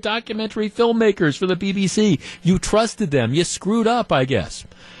 I mean, they're documentary filmmakers for the BBC. You trusted them. You screwed up, I guess.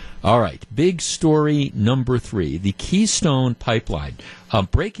 All right. Big story number 3, the Keystone Pipeline.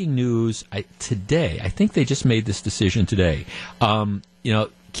 Breaking news today. I think they just made this decision today. The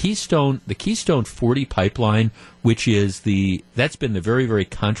Keystone 40 pipeline, which is that's been the very, very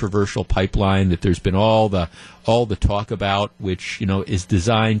controversial pipeline that there's been all the talk about, which, is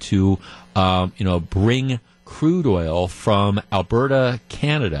designed to, bring crude oil from Alberta,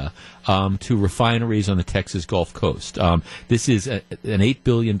 Canada, to refineries on the Texas Gulf Coast. This is an $8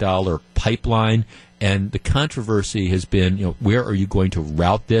 billion pipeline, and the controversy has been, where are you going to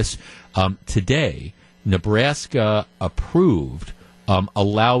route this? Today, Nebraska approved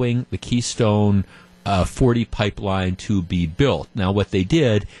allowing the Keystone 40 pipeline to be built. Now, what they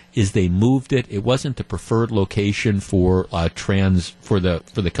did is they moved it. It wasn't the preferred location for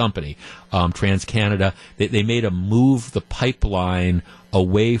the company, TransCanada. They made a move the pipeline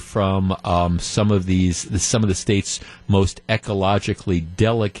away from some of the state's most ecologically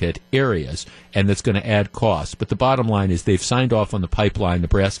delicate areas, and that's going to add costs. But the bottom line is they've signed off on the pipeline,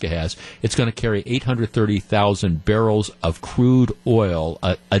 Nebraska has. It's going to carry 830,000 barrels of crude oil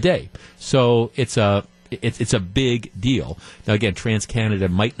a day. So it's a big deal. Now, again, TransCanada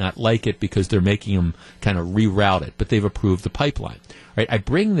might not like it because they're making them kind of reroute it, but they've approved the pipeline. Right? I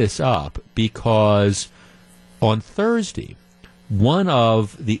bring this up because on Thursday, one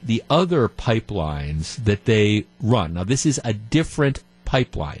of the other pipelines that they run, now this is a different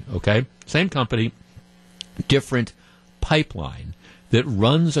pipeline, okay? Same company, different pipeline that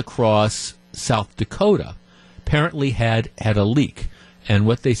runs across South Dakota, apparently had a leak. And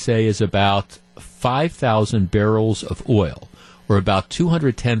what they say is about 5,000 barrels of oil, or about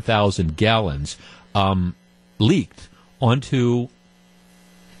 210,000 gallons, leaked onto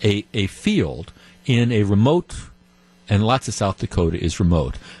a field in a remote, and lots of South Dakota is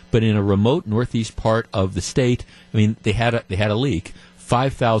remote, but in a remote northeast part of the state. I mean, they had a leak.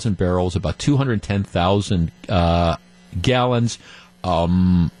 5,000 barrels, about 210,000 gallons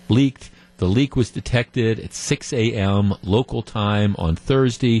leaked. The leak was detected at 6 a.m. local time on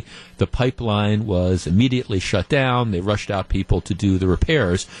Thursday. The pipeline was immediately shut down. They rushed out people to do the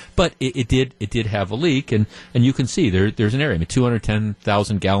repairs, but it did have a leak, and you can see there's an area. I mean,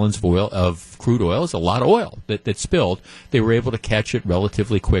 210,000 gallons of oil, of crude oil, is a lot of oil that spilled. They were able to catch it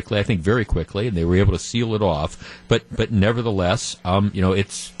relatively quickly, I think very quickly, and they were able to seal it off. But nevertheless,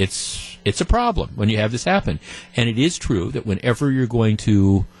 it's a problem when you have this happen, and it is true that whenever you're going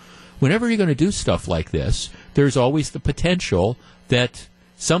to do stuff like this, there's always the potential that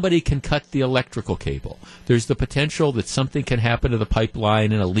somebody can cut the electrical cable. There's the potential that something can happen to the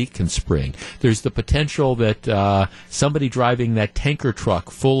pipeline and a leak can spring. There's the potential that somebody driving that tanker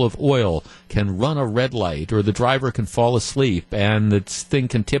truck full of oil can run a red light, or the driver can fall asleep and the thing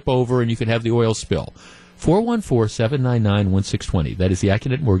can tip over and you can have the oil spill. 414-799-1620. That is the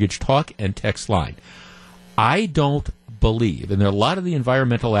Acunet Mortgage talk and text line. I don't believe, and there are a lot of the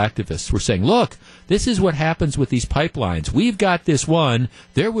environmental activists who are saying, look, this is what happens with these pipelines. We've got this one.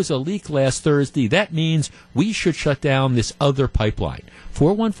 There was a leak last Thursday. That means we should shut down this other pipeline.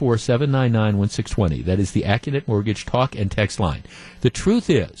 414-799-1620. That is the Acunet Mortgage talk and text line. The truth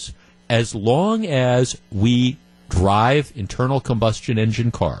is, as long as we drive internal combustion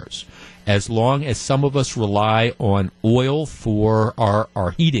engine cars, as long as some of us rely on oil for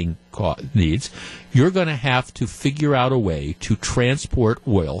our heating needs, you're going to have to figure out a way to transport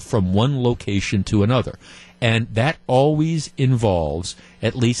oil from one location to another. And that always involves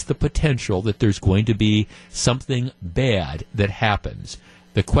at least the potential that there's going to be something bad that happens.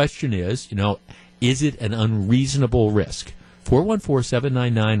 The question is, is it an unreasonable risk?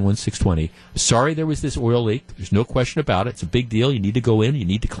 414-799-1620. Sorry there was this oil leak. There's no question about it. It's a big deal. You need to go in. You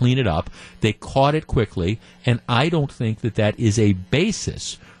need to clean it up. They caught it quickly, and I don't think that is a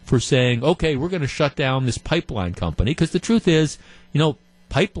basis for saying, okay, we're going to shut down this pipeline company, because the truth is,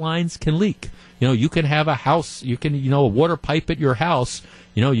 pipelines can leak. You can have a house, you can, a water pipe at your house,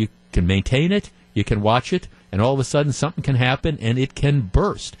 you can maintain it, you can watch it, and all of a sudden something can happen and it can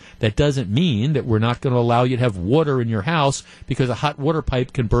burst. That doesn't mean that we're not going to allow you to have water in your house, because a hot water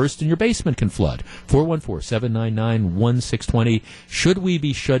pipe can burst and your basement can flood. 414-799-1620. Should we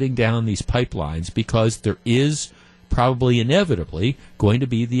be shutting down these pipelines because there is probably inevitably going to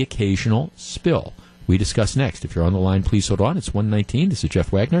be the occasional spill? We discuss next. If you're on the line, please hold on. It's 1:19. This is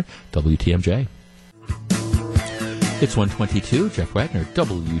Jeff Wagner, WTMJ. It's 1:22. Jeff Wagner,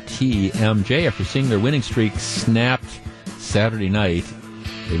 WTMJ. After seeing their winning streak snapped Saturday night,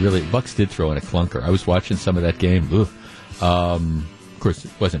 the Bucks did throw in a clunker. I was watching some of that game. Of course,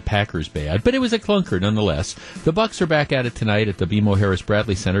 it wasn't Packers bad, but it was a clunker nonetheless. The Bucks are back at it tonight at the BMO Harris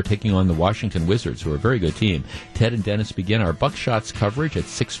Bradley Center, taking on the Washington Wizards, who are a very good team. Ted and Dennis begin our Buckshots coverage at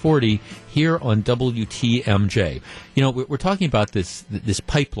 6:40 here on WTMJ. We're talking about this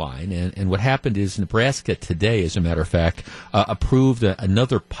pipeline, and what happened is Nebraska today, as a matter of fact, approved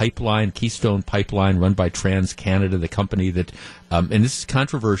another pipeline, Keystone Pipeline, run by TransCanada, the company that, and this is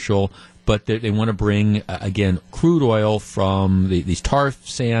controversial, but they want to bring, again, crude oil from these tar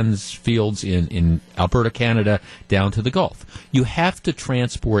sands fields in Alberta, Canada, down to the Gulf. You have to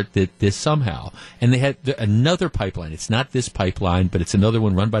transport this somehow. And they had another pipeline. It's not this pipeline, but it's another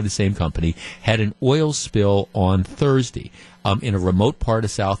one run by the same company, had an oil spill on Thursday in a remote part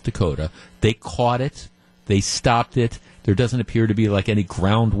of South Dakota. They caught it. They stopped it. There doesn't appear to be like any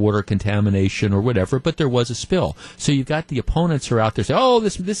groundwater contamination or whatever, but there was a spill. So you've got the opponents who are out there saying, oh,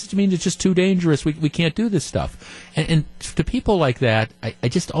 this means it's just too dangerous. We can't do this stuff. And to people like that, I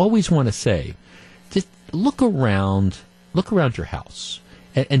just always want to say, just look around your house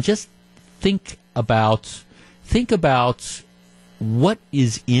and just think about what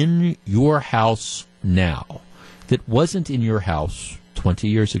is in your house now that wasn't in your house 20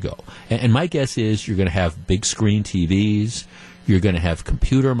 years ago. And my guess is you're going to have big screen TVs, you're going to have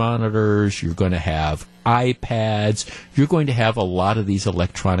computer monitors, you're going to have iPads, you're going to have a lot of these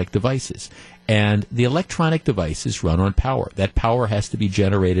electronic devices. And the electronic devices run on power. That power has to be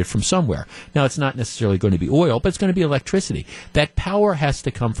generated from somewhere. Now, it's not necessarily going to be oil, but it's going to be electricity. That power has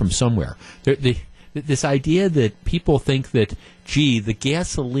to come from somewhere. This idea that people think that, gee, the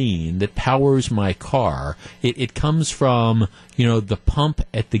gasoline that powers my car, it comes from, the pump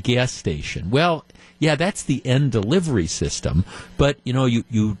at the gas station. Well, yeah, that's the end delivery system. But,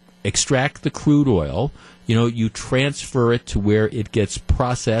 you extract the crude oil, you transfer it to where it gets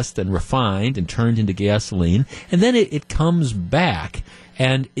processed and refined and turned into gasoline, and then it comes back.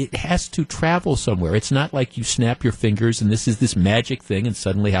 And it has to travel somewhere. It's not like you snap your fingers and this is this magic thing and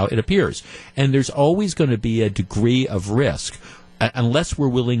suddenly how it appears. And there's always going to be a degree of risk unless we're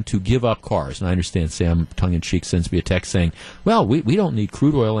willing to give up cars. And I understand Sam, tongue-in-cheek, sends me a text saying, well, we don't need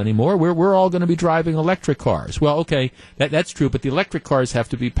crude oil anymore. We're all going to be driving electric cars. Well, okay, that's true, but the electric cars have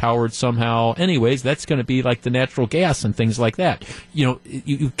to be powered somehow anyways. That's going to be like the natural gas and things like that.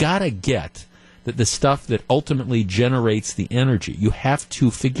 You've got to get the stuff that ultimately generates the energy. You have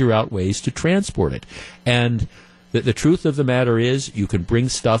to figure out ways to transport it. And the truth of the matter is you can bring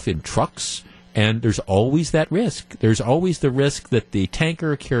stuff in trucks, and there's always that risk. There's always the risk that the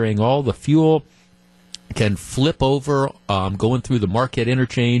tanker carrying all the fuel can flip over going through the Marquette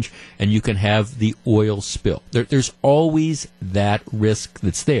interchange, and you can have the oil spill. There's always that risk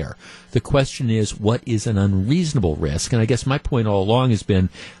that's there. The question is, what is an unreasonable risk? And I guess my point all along has been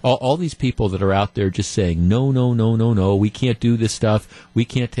all these people that are out there just saying, no, we can't do this stuff. We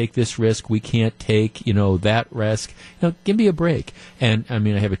can't take this risk. We can't take, that risk. Give me a break. And, I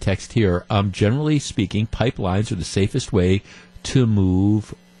have a text here. Generally speaking, pipelines are the safest way to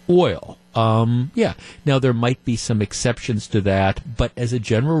move oil. Now there might be some exceptions to that, but as a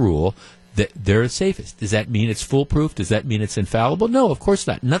general rule, they're the safest. Does that mean it's foolproof? Does that mean it's infallible? No, of course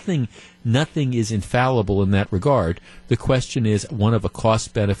not. Nothing is infallible in that regard. The question is one of a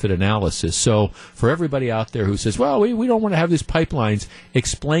cost-benefit analysis. So for everybody out there who says, well, we don't want to have these pipelines,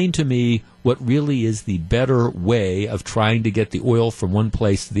 explain to me what really is the better way of trying to get the oil from one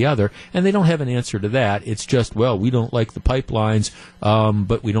place to the other. And they don't have an answer to that. It's just, well, we don't like the pipelines,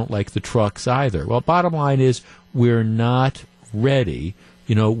 but we don't like the trucks either. Well, bottom line is we're not ready.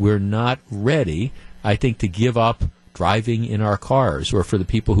 We're not ready, I think, to give up driving in our cars, or for the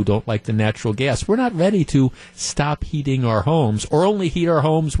people who don't like the natural gas. We're not ready to stop heating our homes or only heat our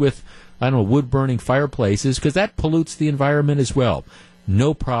homes with, wood-burning fireplaces, because that pollutes the environment as well.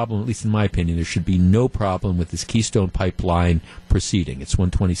 No problem, at least in my opinion, there should be no problem with this Keystone Pipeline proceeding. It's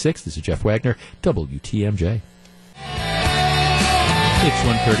 1:26. This is Jeff Wagner, WTMJ. It's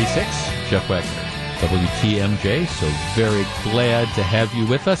 1:36. Jeff Wagner, WTMJ. So very glad to have you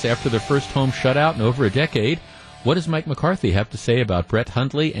with us after their first home shutout in over a decade. What does Mike McCarthy have to say about Brett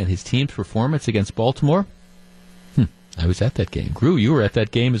Hundley and his team's performance against Baltimore? I was at that game. Gru, you were at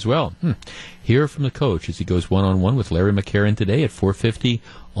that game as well. Hear from the coach as he goes one-on-one with Larry McCarron today at 4:50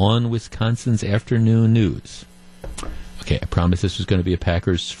 on Wisconsin's Afternoon News. Okay, I promised this was going to be a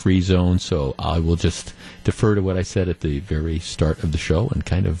Packers free zone, so I will just defer to what I said at the very start of the show and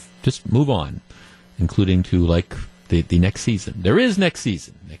kind of just move on, including to the next season. There is next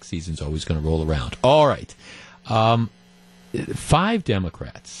season. Next season's always going to roll around. All right. 5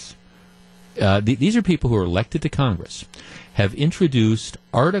 Democrats, these are people who are elected to Congress, have introduced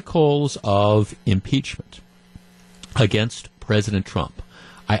articles of impeachment against President Trump.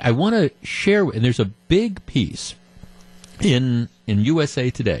 I want to share, and there's a big piece in USA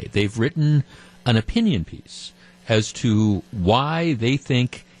Today. They've written an opinion piece as to why they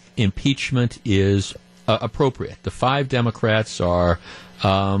think impeachment is appropriate. The 5 Democrats are,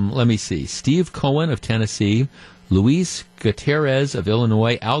 Steve Cohen of Tennessee, Luis Gutierrez of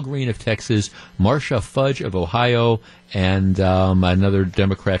Illinois, Al Green of Texas, Marcia Fudge of Ohio, and another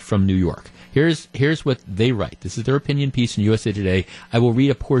Democrat from New York. Here's what they write. This is their opinion piece in USA Today. I will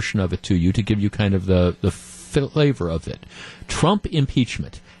read a portion of it to you to give you kind of the flavor of it. Trump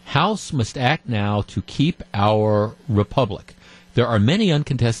impeachment. House must act now to keep our republic. There are many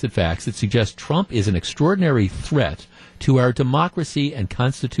uncontested facts that suggest Trump is an extraordinary threat to our democracy and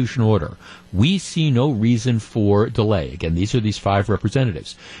constitutional order. We see no reason for delay. Again, these are these 5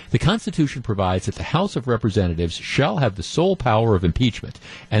 representatives. The Constitution provides that the House of Representatives shall have the sole power of impeachment,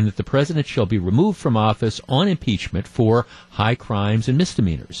 and that the President shall be removed from office on impeachment for high crimes and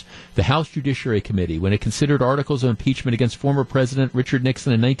misdemeanors. The House Judiciary Committee, when it considered articles of impeachment against former President Richard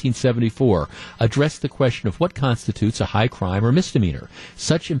Nixon in 1974, addressed the question of what constitutes a high crime or misdemeanor.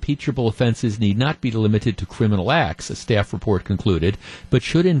 Such impeachable offenses need not be limited to criminal acts, a staff report concluded, but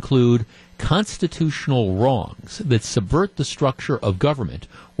should include constitutional wrongs that subvert the structure of government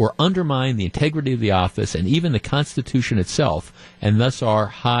or undermine the integrity of the office and even the Constitution itself, and thus are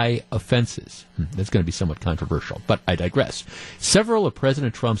high offenses. That's going to be somewhat controversial, but I digress. Several of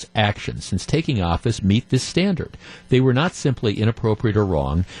President Trump's actions since taking office meet this standard. They were not simply inappropriate or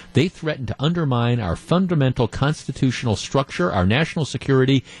wrong. They threaten to undermine our fundamental constitutional structure, our national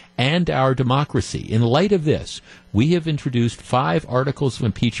security, and our democracy. In light of this, we have introduced 5 articles of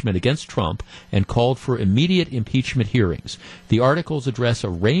impeachment against Trump and called for immediate impeachment hearings. The articles address a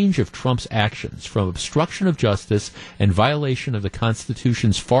range of Trump's actions, from obstruction of justice and violation of the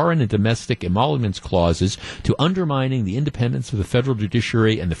Constitution's foreign and domestic emoluments clauses to undermining the independence of the federal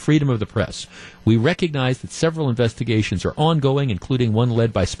judiciary and the freedom of the press. We recognize that several investigations are ongoing, including one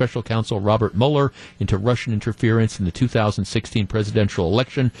led by Special Counsel Robert Mueller into Russian interference in the 2016 presidential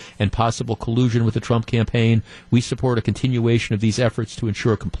election and possible collusion with the Trump campaign. We support a continuation of these efforts to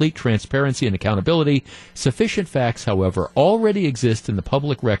ensure complete transparency and accountability. Sufficient facts, however, already exist in the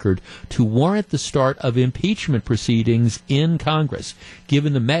public record to warrant the start of impeachment proceedings in Congress.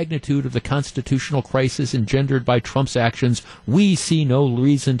 Given the magnitude of the constitutional crisis engendered by Trump's actions, we see no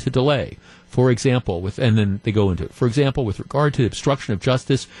reason to delay. For example, and then they go into it. For example, with regard to obstruction of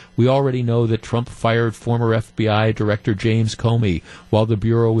justice, we already know that Trump fired former FBI Director James Comey while the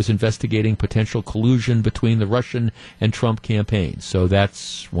Bureau was investigating potential collusion between the Russian and Trump campaigns. So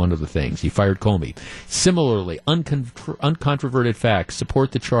that's one of the things. He fired Comey. Similarly, uncontroverted facts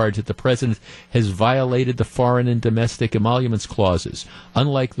support the charge that the president has violated the foreign and domestic emoluments clauses.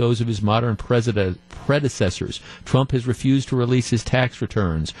 Unlike those of his modern predecessors, Trump has refused to release his tax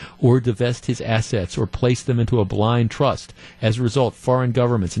returns or divest his assets or place them into a blind trust. As a result, foreign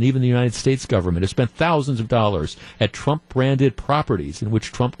governments and even the United States government have spent thousands of dollars at Trump-branded properties in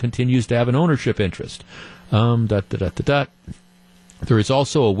which Trump continues to have an ownership interest. There is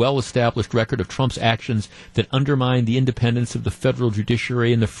also a well-established record of Trump's actions that undermine the independence of the federal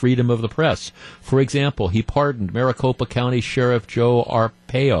judiciary and the freedom of the press. For example, he pardoned Maricopa County Sheriff Joe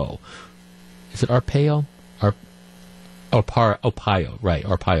Arpaio. Is it Arpaio?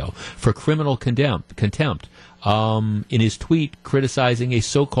 Arpaio, for criminal contempt. In his tweet criticizing a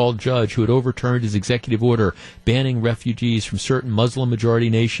so-called judge who had overturned his executive order banning refugees from certain Muslim-majority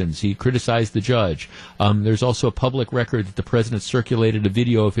nations. He criticized the judge. There's also a public record that the president circulated a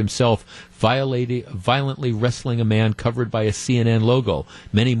video of himself violently wrestling a man covered by a CNN logo.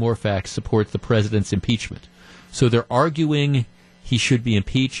 Many more facts support the president's impeachment. So they're arguing he should be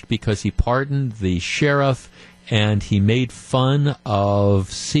impeached because he pardoned the sheriff and he made fun of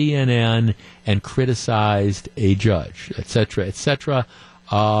CNN and criticized a judge, etc., etc.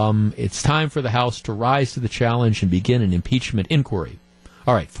 It's time for the House to rise to the challenge and begin an impeachment inquiry.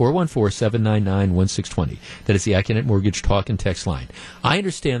 All right, 414-799-1620. That is the Accunet Mortgage Talk and Text line. I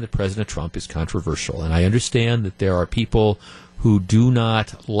understand that President Trump is controversial, and I understand that there are people who do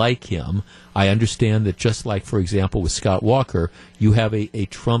not like him. I understand that just like, for example, with Scott Walker, you have a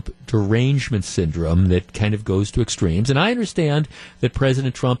Trump derangement syndrome that kind of goes to extremes. And I understand that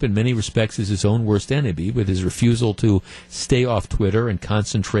President Trump in many respects is his own worst enemy with his refusal to stay off Twitter and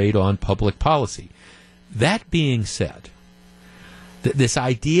concentrate on public policy. That being said, this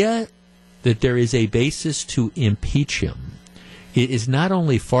idea that there is a basis to impeach him, it is not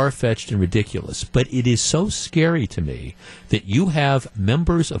only far-fetched and ridiculous, but it is so scary to me that you have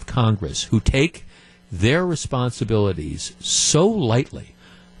members of Congress who take their responsibilities so lightly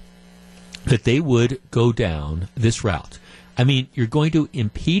that they would go down this route. I mean, you're going to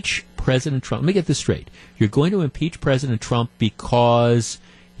impeach President Trump. Let me get this straight. You're going to impeach President Trump because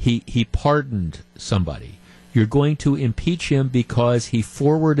he pardoned somebody. You're going to impeach him because he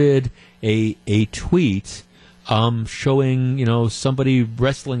forwarded a tweet showing, somebody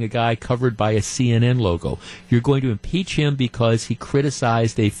wrestling a guy covered by a CNN logo. You're going to impeach him because he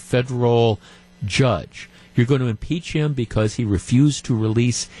criticized a federal judge. You're going to impeach him because he refused to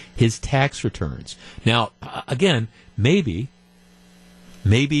release his tax returns. Now, again, maybe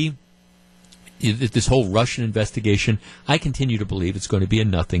this whole Russian investigation, I continue to believe it's going to be a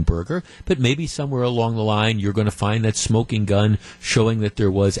nothing burger, but maybe somewhere along the line you're going to find that smoking gun showing that there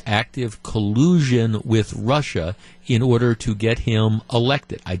was active collusion with Russia in order to get him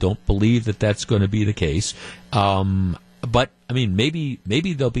elected. I don't believe that that's going to be the case. But, I mean, maybe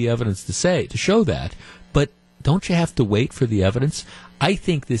there'll be evidence to show that, but don't you have to wait for the evidence? I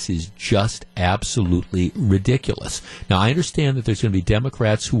think this is just absolutely ridiculous. Now, I understand that there's going to be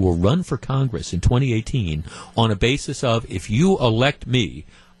Democrats who will run for Congress in 2018 on a basis of, if you elect me,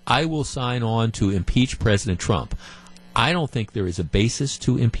 I will sign on to impeach President Trump. I don't think there is a basis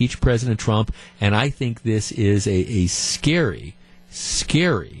to impeach President Trump, and I think this is a scary,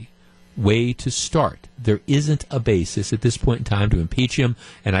 scary way to start. There isn't a basis at this point in time to impeach him,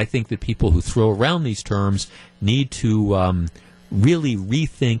 and I think that people who throw around these terms need to really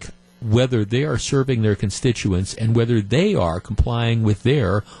rethink whether they are serving their constituents and whether they are complying with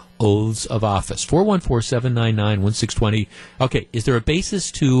their oaths of office. 414-799-1620. Okay, is there a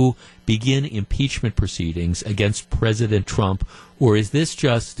basis to begin impeachment proceedings against President Trump, or is this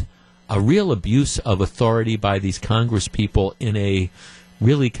just a real abuse of authority by these Congress people in a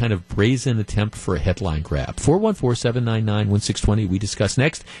really kind of brazen attempt for a headline grab. 414-799-1620. We discuss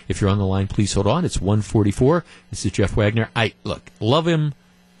next. If you're on the line, please hold on. It's 1:44. This is Jeff Wagner. Love him,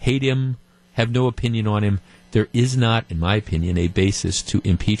 hate him, have no opinion on him. There is not, in my opinion, a basis to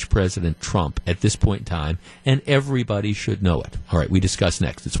impeach President Trump at this point in time, and everybody should know it. All right, we discuss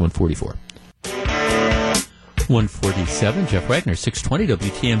next. It's 1:44. 147, Jeff Wagner, 620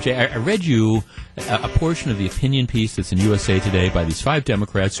 WTMJ. I read you a portion of the opinion piece that's in USA Today by these 5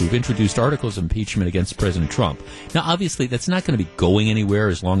 Democrats who have introduced articles of impeachment against President Trump. Now, obviously, that's not going to be going anywhere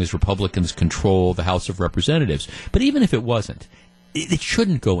as long as Republicans control the House of Representatives. But even if it wasn't, it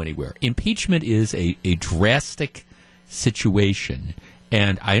shouldn't go anywhere. Impeachment is a drastic situation.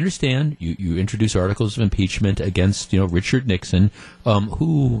 And I understand you introduce articles of impeachment against, Richard Nixon,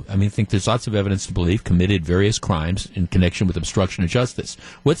 who, I think there's lots of evidence to believe committed various crimes in connection with obstruction of justice.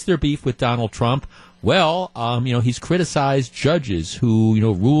 What's their beef with Donald Trump? Well, he's criticized judges who,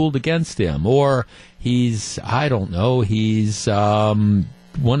 ruled against him, or he's one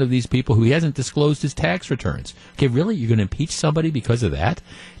of these people who he hasn't disclosed his tax returns. Okay, really? You're going to impeach somebody because of that?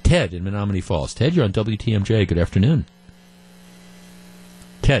 Ted in Menominee Falls. Ted, you're on WTMJ. Good afternoon.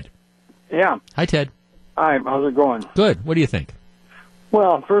 Ted. Yeah. Hi, Ted. Hi, how's it going? Good. What do you think?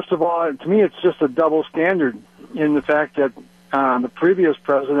 Well, first of all, to me, it's just a double standard in the fact that the previous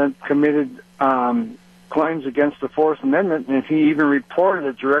president committed claims against the Fourth Amendment, and he even reported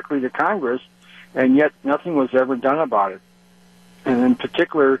it directly to Congress, and yet nothing was ever done about it. And in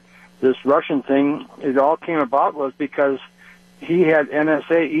particular, this Russian thing, it all came about was because he had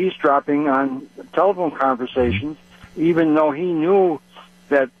NSA eavesdropping on telephone conversations, even though he knew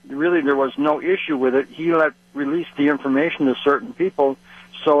that really there was no issue with it. He released the information to certain people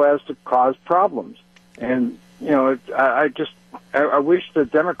so as to cause problems. And, I wish the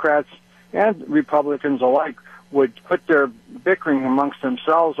Democrats and Republicans alike would quit their bickering amongst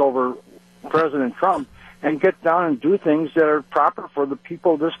themselves over President Trump and get down and do things that are proper for the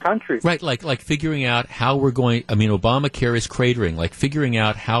people of this country. Right, like figuring out how we're going, Obamacare is cratering, like figuring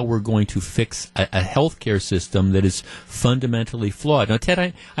out how we're going to fix a health care system that is fundamentally flawed. Now,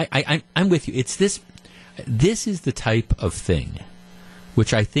 Ted, I'm with you. It's this is the type of thing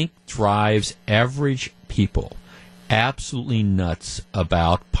which I think drives average people absolutely nuts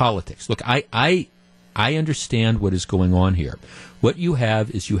about politics. Look, I understand what is going on here. What you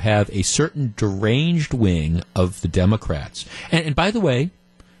have is a certain deranged wing of the Democrats. And by the way,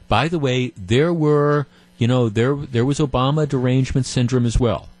 there was Obama derangement syndrome as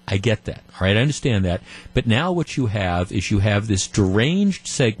well. I get that. All right, I understand that. But now what you have is this deranged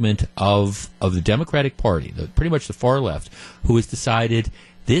segment of the Democratic Party, pretty much the far left, who has decided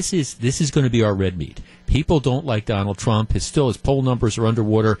this is going to be our red meat. People don't like Donald Trump. His poll numbers are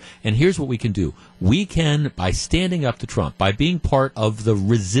underwater. And here's what we can do. We can, by standing up to Trump, by being part of the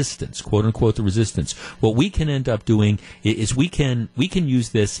resistance, quote unquote, the resistance, what we can end up doing is we can use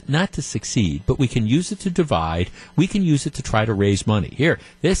this not to succeed, but we can use it to divide. We can use it to try to raise money. Here,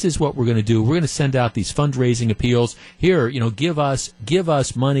 this is what we're going to do. We're going to send out these fundraising appeals. Here, give us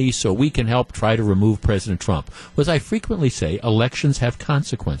money so we can help try to remove President Trump. As I frequently say, elections have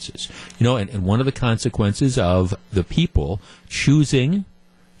consequences. And one of the consequences of the people choosing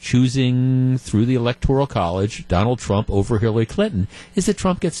through the Electoral College Donald Trump over Hillary Clinton is that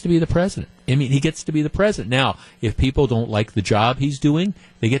Trump gets to be the president. He gets to be the president. Now, if people don't like the job he's doing,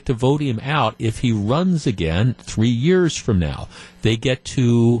 they get to vote him out if he runs again 3 years from now. They get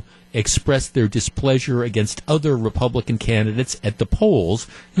to express their displeasure against other Republican candidates at the polls,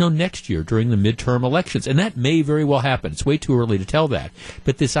 next year during the midterm elections. And that may very well happen. It's way too early to tell that.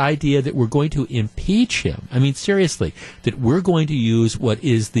 But this idea that we're going to impeach him, seriously, that we're going to use what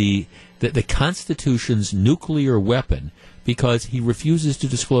is the Constitution's nuclear weapon because he refuses to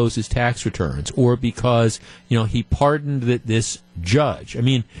disclose his tax returns or because, he pardoned this judge.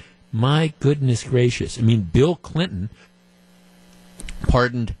 My goodness gracious. Bill Clinton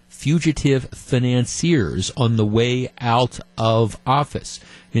pardoned fugitive financiers on the way out of office.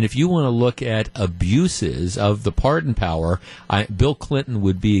 If you want to look at abuses of the pardon power, Bill Clinton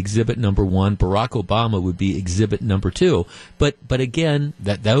would be exhibit number 1. Barack Obama would be exhibit number 2. But again,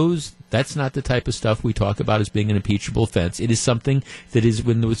 that's not the type of stuff we talk about as being an impeachable offense. It is something that is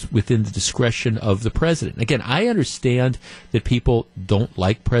within the discretion of the president. Again, I understand that people don't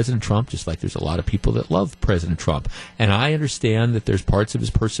like President Trump, just like there's a lot of people that love President Trump. And I understand that there's parts of his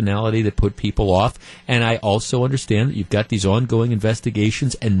personality that put people off. And I also understand that you've got these ongoing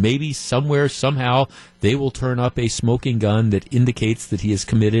investigations, and maybe somewhere, somehow, they will turn up a smoking gun that indicates that he has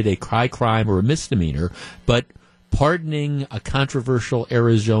committed a high crime or a misdemeanor. But pardoning a controversial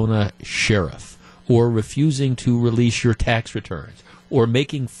Arizona sheriff, or refusing to release your tax returns, or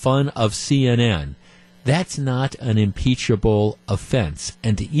making fun of CNN, that's not an impeachable offense.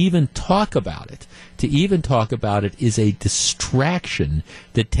 And to even talk about it is a distraction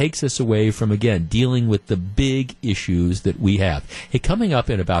that takes us away from, again, dealing with the big issues that we have. Hey, coming up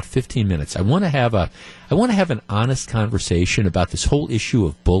in about 15 minutes, I want to have an honest conversation about this whole issue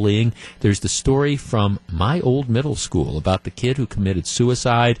of bullying. There's the story from my old middle school about the kid who committed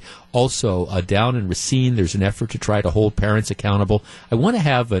suicide. Also, down in Racine, there's an effort to try to hold parents accountable. I want to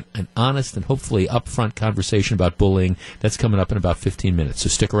have an honest and hopefully upfront conversation about bullying. That's coming up in about 15 minutes. So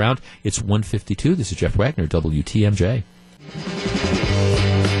stick around. It's 1:52. This is Jeff Wagner, WTMJ.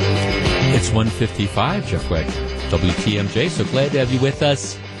 It's 1:55, Jeff Wagner, WTMJ. So glad to have you with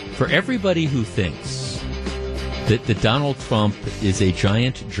us. For everybody who thinks that Donald Trump is a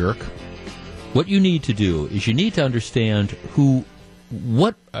giant jerk, what you need to do is you need to understand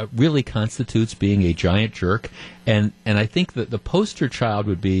what really constitutes being a giant jerk, and I think that the poster child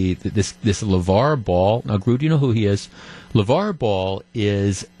would be this LeVar Ball. Now, Gru, do you know who he is? LeVar Ball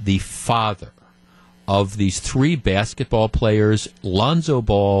is the father of these three basketball players. Lonzo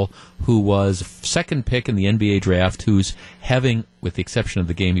Ball, who was second pick in the NBA draft, who's having, with the exception of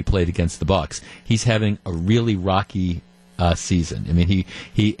the game he played against the Bucks, he's having a really rocky season. I mean,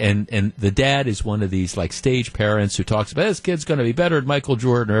 he and the dad is one of these like stage parents who talks about this kid's going to be better than Michael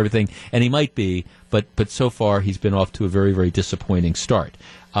Jordan or everything, and he might be, but so far he's been off to a very, very disappointing start.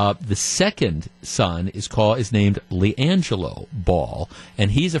 The second son is named LeAngelo Ball,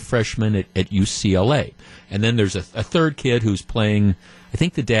 and he's a freshman at UCLA. And then there's a third kid who's playing. I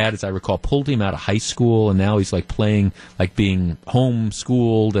think the dad, as I recall, pulled him out of high school, and now he's like playing, like being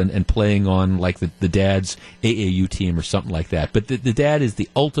homeschooled and playing on like the dad's AAU team or something like that. But the dad is the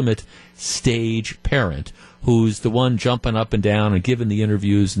ultimate stage parent, who's the one jumping up and down and giving the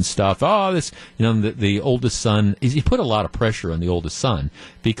interviews and stuff. Oh, the oldest son, he put a lot of pressure on the oldest son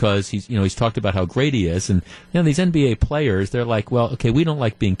because he's talked about how great he is. And, these NBA players, they're like, well, okay, we don't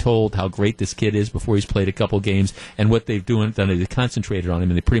like being told how great this kid is before he's played a couple games, and what they've done, they concentrated on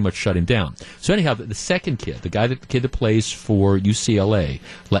him and they pretty much shut him down. So anyhow, the second kid, the kid that plays for UCLA,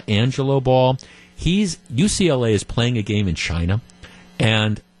 LeAngelo Ball, UCLA is playing a game in China,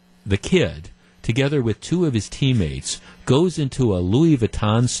 and the kid, together with two of his teammates, goes into a Louis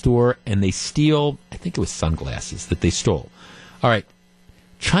Vuitton store and they steal, I think it was sunglasses that they stole. All right,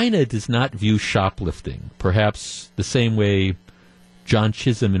 China does not view shoplifting perhaps the same way John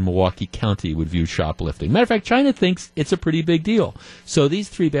Chisholm in Milwaukee County would view shoplifting. Matter of fact, China thinks it's a pretty big deal. So these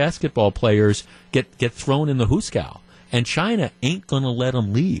three basketball players get thrown in the hoosegow. And China ain't going to let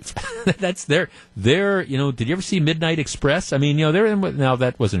them leave. That's their, did you ever see Midnight Express? I mean, they're in, now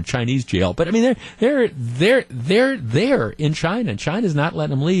that wasn't a Chinese jail, but I mean, they're there in China, and China's not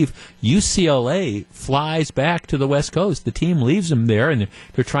letting them leave. UCLA flies back to the West Coast. The team leaves them there, and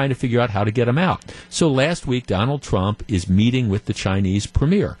they're trying to figure out how to get them out. So last week, Donald Trump is meeting with the Chinese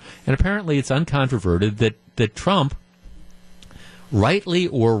premier. And apparently it's uncontroverted that Trump, rightly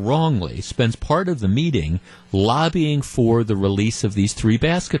or wrongly, spends part of the meeting lobbying for the release of these three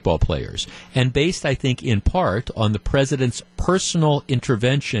basketball players. And based, I think, in part on the president's personal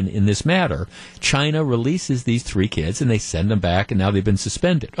intervention in this matter, China releases these three kids and they send them back, and now they've been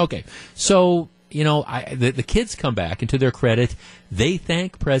suspended. Okay, so the kids come back, and to their credit, they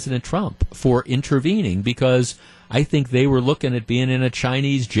thank President Trump for intervening, because I think they were looking at being in a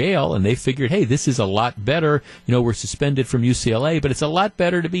Chinese jail, and they figured, hey, this is a lot better. We're suspended from UCLA, but it's a lot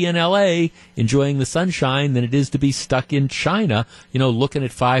better to be in L.A. enjoying the sunshine than it is to be stuck in China, looking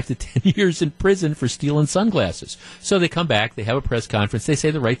at 5 to 10 years in prison for stealing sunglasses. So they come back, they have a press conference, they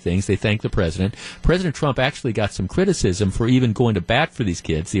say the right things, they thank the president. President Trump actually got some criticism for even going to bat for these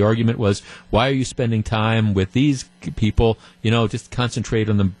kids. The argument was, why are you spending time with these people? Just concentrate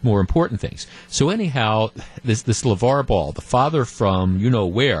on the more important things. So anyhow, this LeVar Ball, the father from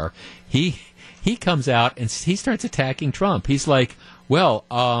where, he comes out and he starts attacking Trump. He's like, well,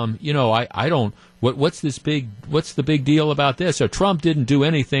 I don't. What's the big deal about this? So Trump didn't do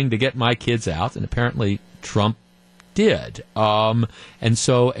anything to get my kids out, and apparently Trump did. And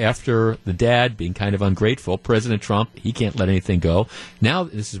so after the dad being kind of ungrateful, President Trump, he can't let anything go. Now,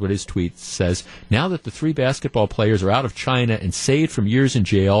 this is what his tweet says, now that the three basketball players are out of China and saved from years in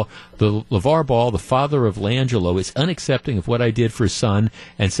jail, the LeVar Ball, the father of LeAngelo, is unaccepting of what I did for his son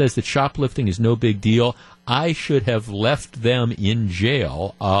and says that shoplifting is no big deal. I should have left them in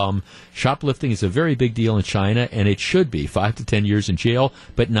jail. Shoplifting is a very big deal in China, and it should be 5 to 10 years in jail,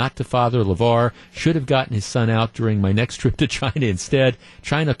 but not to Father LeVar. Should have gotten his son out during my next trip to China instead.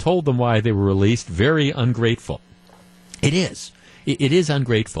 China told them why they were released. Very ungrateful. It is. It is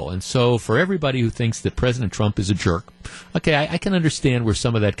ungrateful. And so for everybody who thinks that President Trump is a jerk, okay, I can understand where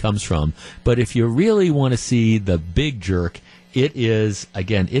some of that comes from. But if you really want to see the big jerk, it is,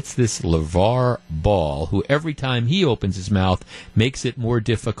 again, it's this LeVar Ball who every time he opens his mouth makes it more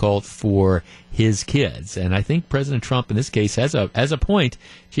difficult for his kids. And I think President Trump in this case has a point.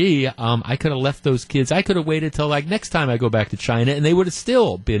 Gee, I could have left those kids. I could have waited till like next time I go back to China and they would have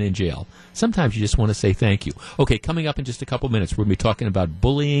still been in jail. Sometimes you just want to say thank you. Okay, coming up in just a couple minutes, we're going to be talking about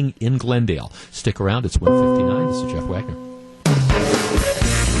bullying in Glendale. Stick around. It's 1:59. This is Jeff Wagner.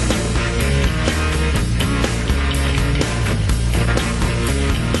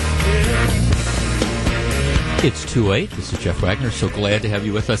 It's 2:08. This is Jeff Wagner. So glad to have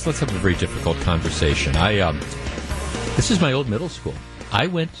you with us. Let's have a very difficult conversation. This is my old middle school. I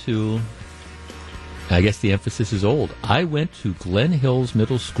went to, I guess the emphasis is old. I went to Glen Hills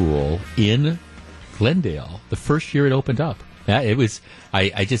Middle School in Glendale the first year it opened up. It was.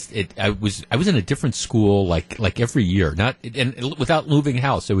 I was in a different school like every year. And without moving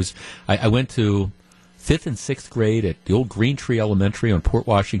house. It was. I went to 5th and 6th grade at the old Green Tree Elementary on Port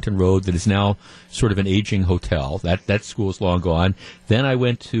Washington Road that is now sort of an aging hotel. That school is long gone. Then I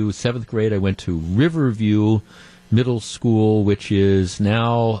went to 7th grade. I went to Riverview Middle School, which is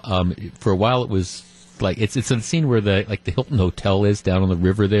now, for a while it was like, it's a scene where the Hilton Hotel is down on the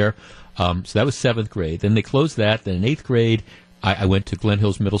river there. So that was 7th grade. Then they closed that. Then in 8th grade, I went to Glen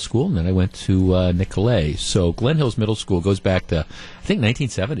Hills Middle School, and then I went to Nicolet. So Glen Hills Middle School goes back to, I think,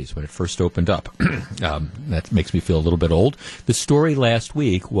 1970s when it first opened up. That makes me feel a little bit old. The story last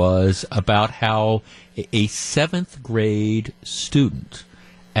week was about how a 7th grade student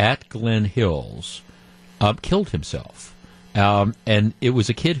at Glen Hills killed himself. And it was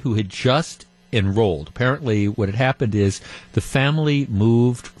a kid who had just enrolled. Apparently what had happened is the family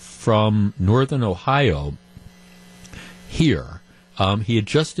moved from northern Ohio here. He had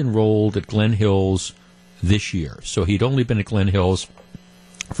just enrolled at Glen Hills this year, so he'd only been at Glen Hills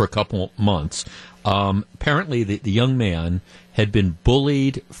for a couple months. Apparently, the young man had been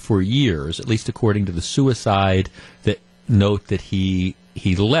bullied for years, at least according to the suicide note that he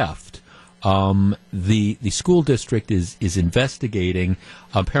left. The school district is investigating.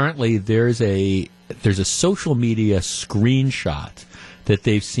 Apparently, there's a social media screenshot that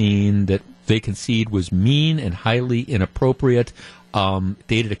they've seen that they concede was mean and highly inappropriate,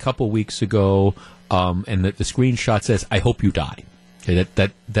 dated a couple weeks ago, and the screenshot says, "I hope you die." Okay,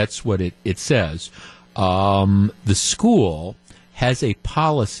 that's what it says. The school has a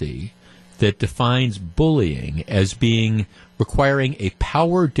policy that defines bullying as being requiring a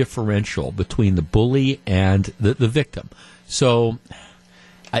power differential between the bully and the victim. So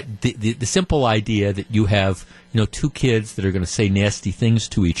the simple idea that you have two kids that are going to say nasty things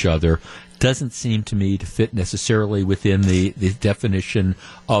to each other doesn't seem to me to fit necessarily within the definition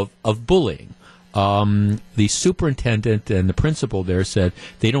of bullying. The superintendent and the principal there said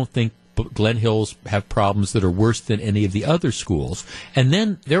they don't think Glen Hills have problems that are worse than any of the other schools. And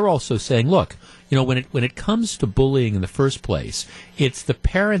then they're also saying, look, when it comes to bullying in the first place, it's the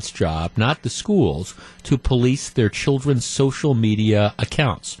parents' job, not the schools, to police their children's social media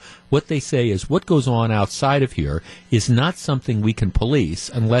accounts. What they say is what goes on outside of here is not something we can police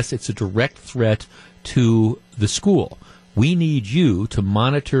unless it's a direct threat to the school. We need you to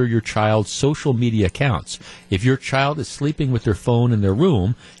monitor your child's social media accounts. If your child is sleeping with their phone in their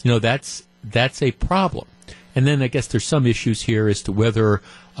room, that's a problem. And then I guess there's some issues here as to whether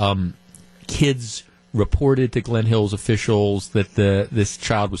kids reported to Glen Hills officials that this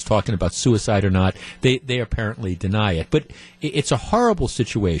child was talking about suicide or not. They apparently deny it. But it's a horrible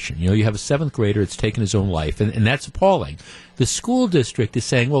situation. You have a 7th grader that's taken his own life, and that's appalling. The school district is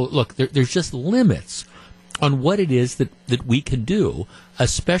saying, well, look, there's just limits on what it is that we can do,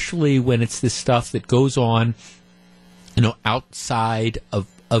 especially when it's this stuff that goes on, outside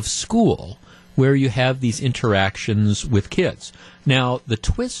of school, where you have these interactions with kids. Now, the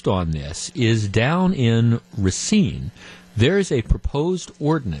twist on this is down in Racine, there is a proposed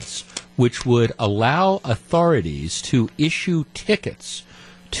ordinance which would allow authorities to issue tickets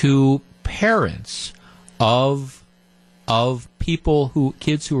to parents of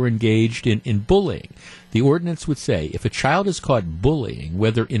kids who are engaged in bullying. The ordinance would say if a child is caught bullying,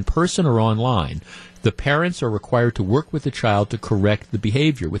 whether in person or online, the parents are required to work with the child to correct the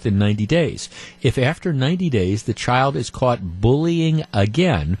behavior within 90 days. If after 90 days the child is caught bullying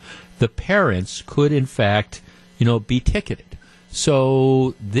again, the parents could in fact, be ticketed.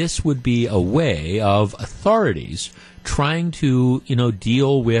 So this would be a way of authorities trying to,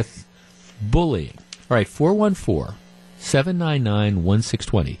 deal with bullying. All right, 414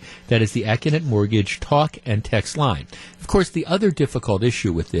 799-1620. That is the Acunet Mortgage talk and text line. Of course, the other difficult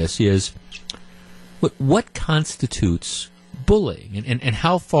issue with this is what constitutes bullying, and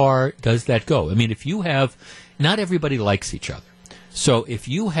how far does that go? I mean, if you have, not everybody likes each other. So if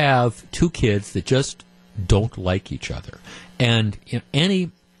you have two kids that just don't like each other, and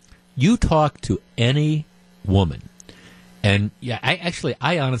you talk to any woman, and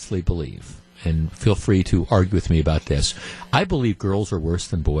I honestly believe, and feel free to argue with me about this, I believe girls are worse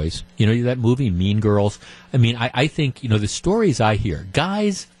than boys. You know, that movie Mean Girls? I mean, I think, the stories I hear,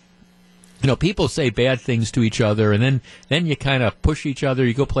 guys, people say bad things to each other, and then you kind of push each other,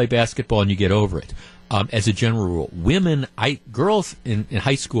 you go play basketball, and you get over it. As a general rule, girls in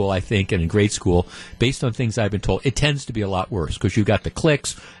high school, I think, and in grade school, based on things I've been told, it tends to be a lot worse because you've got the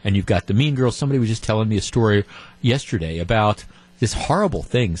cliques and you've got the mean girls. Somebody was just telling me a story yesterday about this horrible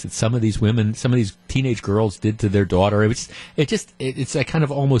things that some of these teenage girls did to their daughter. It's a kind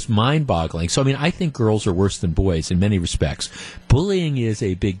of almost mind-boggling. So, I mean, I think girls are worse than boys in many respects. Bullying is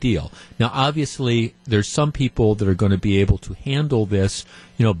a big deal. Now, obviously, there's some people that are going to be able to handle this,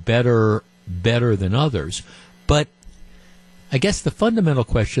 better than others. But I guess the fundamental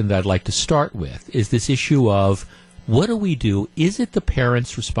question that I'd like to start with is this issue of what do we do? Is it the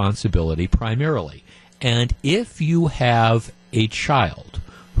parent's responsibility primarily? And if you have a child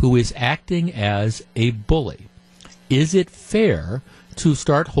who is acting as a bully, is it fair to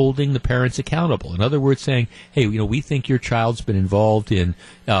start holding the parents accountable? In other words, saying, hey, we think your child's been involved in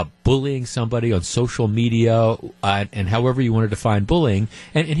bullying somebody on social media and however you want to define bullying,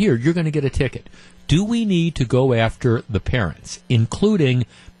 and here, you're going to get a ticket. Do we need to go after the parents, including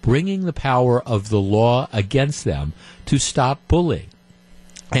bringing the power of the law against them to stop bullying?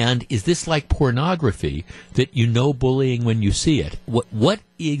 And is this like pornography that bullying when you see it? What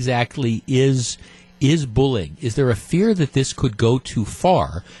exactly is bullying? Is there a fear that this could go too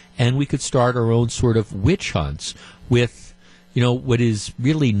far and we could start our own sort of witch hunts with, what is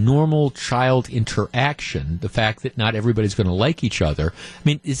really normal child interaction, the fact that not everybody's going to like each other? I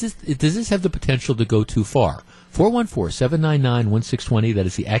mean, does this have the potential to go too far? 414-799-1620, that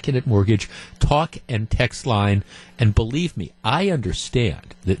is the Acunet Mortgage talk and text line. And believe me, I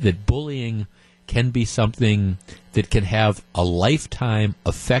understand that bullying can be something that can have a lifetime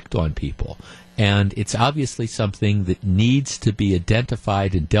effect on people. And it's obviously something that needs to be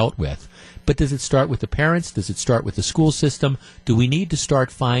identified and dealt with. But does it start with the parents? Does it start with the school system? Do we need to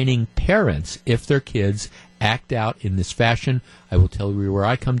start fining parents if their kids act out in this fashion? I will tell you where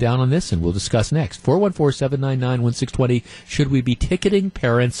I come down on this, and we'll discuss next. 414-799-1620. Should we be ticketing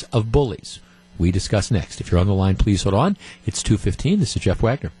parents of bullies? We discuss next. If you're on the line, please hold on. It's 2:15. This is Jeff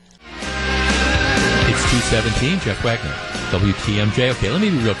Wagner. It's 2:17. Jeff Wagner, WTMJ. Okay, let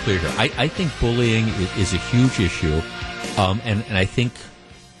me be real clear here. I think bullying is a huge issue, and I think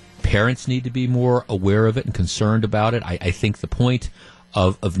parents need to be more aware of it and concerned about it. I think the point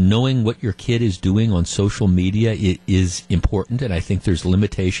of knowing what your kid is doing on social media is important, and I think there's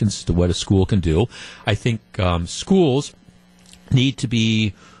limitations to what a school can do. I think schools need to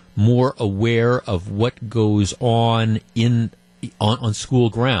be more aware of what goes on on school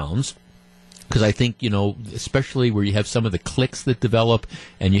grounds. Because I think, especially where you have some of the cliques that develop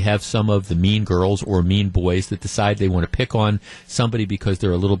and you have some of the mean girls or mean boys that decide they want to pick on somebody because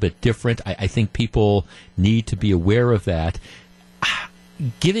they're a little bit different, I think people need to be aware of that.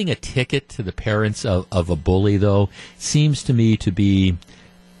 Giving a ticket to the parents of a bully, though, seems to me to be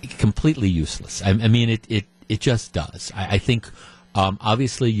completely useless. I mean, it just does. I think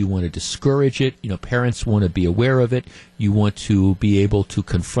obviously you want to discourage it. Parents want to be aware of it. You want to be able to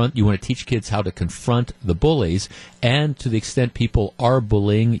confront. You want to teach kids how to confront the bullies. And to the extent people are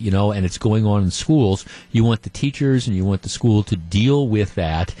bullying, and it's going on in schools, you want the teachers and you want the school to deal with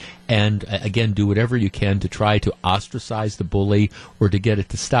that. And again, do whatever you can to try to ostracize the bully or to get it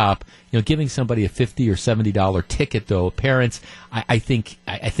to stop. Giving somebody a $50 or $70 ticket, though, parents, I think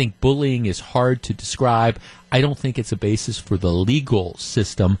bullying is hard to describe. I don't think it's a basis for the legal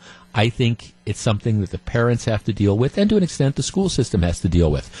system. I think it's something that the parents have to deal with, and to an extent the school system has to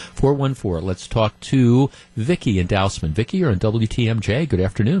deal with. 414, let's talk to Vicki in Dousman. Vicki, you're on WTMJ. Good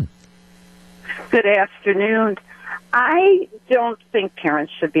afternoon. Good afternoon. I don't think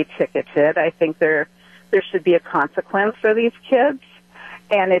parents should be ticketed. I think there should be a consequence for these kids,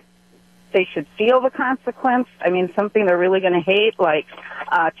 and they should feel the consequence. I mean, something they're really going to hate, like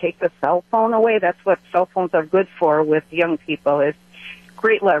take the cell phone away. That's what cell phones are good for with young people, is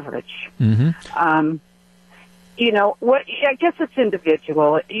great leverage. Mm-hmm. I guess it's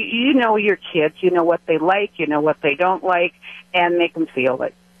individual. You know your kids. You know what they like. You know what they don't like, and make them feel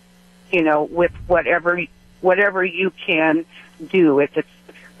it. With whatever whatever you can do. If it's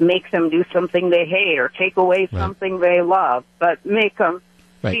make them do something they hate or take away something they love, but make them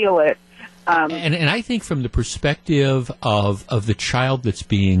feel it. And I think from the perspective of the child that's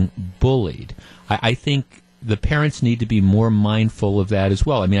being bullied, I think the parents need to be more mindful of that as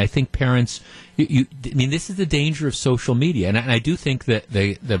well. I mean, I think parents, I mean, this is the danger of social media, and I do think that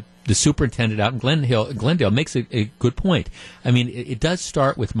the superintendent out in Glendale makes a good point. I mean, it does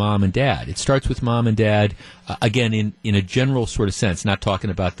start with mom and dad. It starts with mom and dad, again, in a general sort of sense, not talking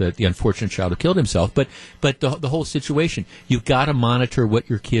about the unfortunate child who killed himself, but the whole situation. You've got to monitor what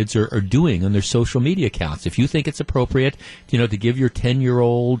your kids are doing on their social media accounts. If you think it's appropriate, to give your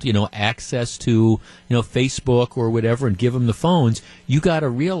 10-year-old, access to, Facebook or whatever and give them the phones, you got to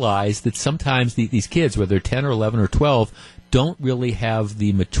realize that sometimes these kids, whether they're 10 or 11 or 12, don't really have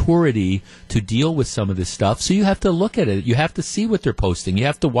the maturity to deal with some of this stuff. So you have to look at it. You have to see what they're posting. You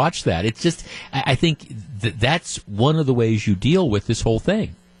have to watch that. It's just, I think that's one of the ways you deal with this whole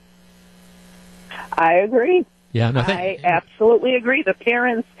thing. I agree. Yeah, no, I absolutely agree. The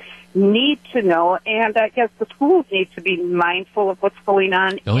parents need to know, and I guess the schools need to be mindful of what's going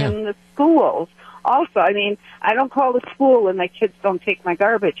on in the schools. Also, I mean, I don't call the school when my kids don't take my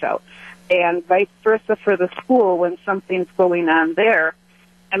garbage out. And vice versa for the school when something's going on there.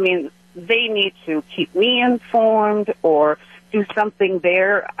 I mean, they need to keep me informed or do something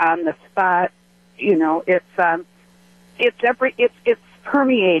there on the spot. It's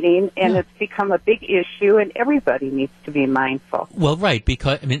permeating and it's become a big issue, and everybody needs to be mindful. Well, right,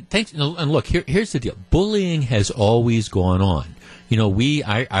 because thanks. And look, here's the deal: bullying has always gone on.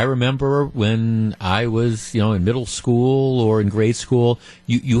 I remember when I was, in middle school or in grade school,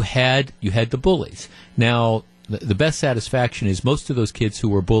 you had the bullies. Now, the best satisfaction is most of those kids who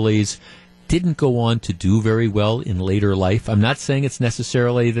were bullies didn't go on to do very well in later life. I'm not saying it's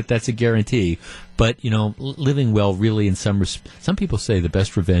necessarily that's a guarantee, but, living well really in some people say the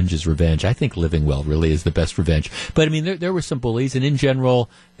best revenge is revenge. I think living well really is the best revenge. But, there were some bullies, and in general,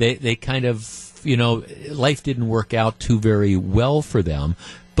 they kind of, life didn't work out too very well for them.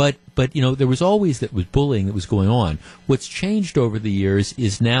 But there was always bullying that was going on. What's changed over the years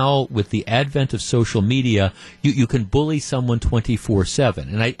is now with the advent of social media, you can bully someone 24/7.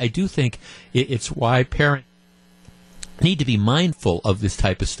 And I do think it's why parents need to be mindful of this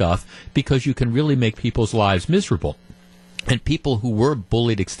type of stuff, because you can really make people's lives miserable. And people who were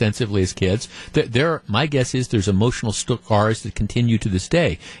bullied extensively as kids, my guess is there's emotional scars that continue to this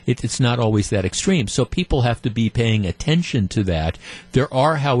day. It's not always that extreme. So people have to be paying attention to that. There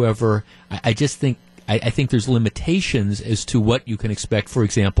are, however, I think there's limitations as to what you can expect, for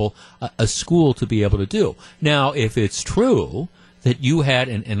example, a school to be able to do. Now, if it's true that you had,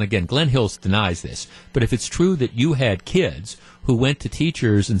 and again, Glenn Hills denies this, but if it's true that you had kids who went to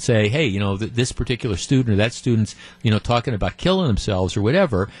teachers and say, hey, this particular student or that student's, talking about killing themselves or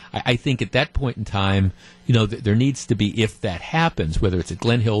whatever, I think at that point in time, there needs to be, if that happens, whether it's at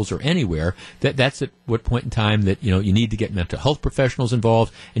Glen Hills or anywhere, that's at what point in time that, you need to get mental health professionals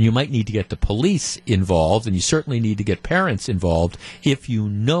involved, and you might need to get the police involved, and you certainly need to get parents involved if you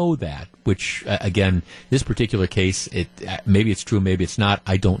know that, which, again, this particular case, maybe it's true, maybe it's not,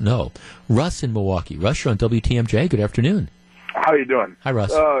 I don't know. Russ in Milwaukee. Russ, you're on WTMJ. Good afternoon. How you doing? Hi,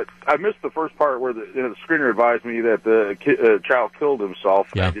 Russ. I missed the first part where the screener advised me that the child killed himself.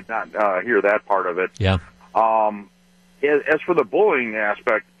 Yeah. I did not hear that part of it. Yeah. As for the bullying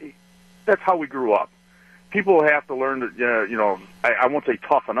aspect, that's how we grew up. People have to learn to, I won't say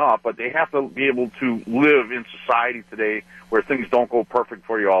toughen up, but they have to be able to live in society today where things don't go perfect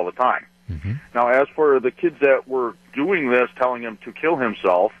for you all the time. Mm-hmm. Now, as for the kids that were doing this, telling him to kill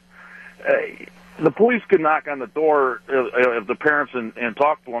himself, the police could knock on the door of the parents and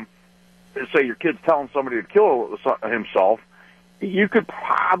talk to them and say your kid's telling somebody to kill himself. You could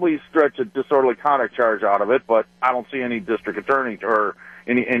probably stretch a disorderly conduct charge out of it, but I don't see any district attorney or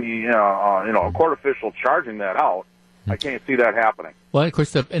any court official charging that out. I can't see that happening. Well, of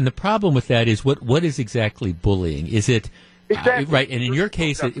course, the problem with that is what is exactly bullying? Is it exactly right? And in your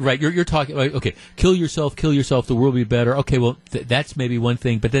case, right, you're talking okay, kill yourself, the world will be better. Okay, well, that's maybe one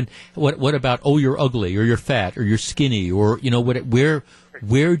thing, but then what about you're ugly or you're fat or you're skinny or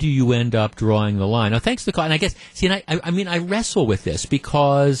where do you end up drawing the line? Now, thanks to the call, and I guess I wrestle with this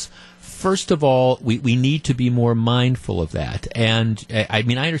because. First of all, we need to be more mindful of that. And, I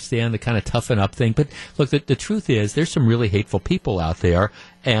understand the kind of toughen up thing, but look, the truth is there's some really hateful people out there,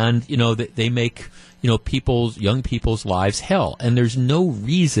 and, they make, young people's lives hell. And there's no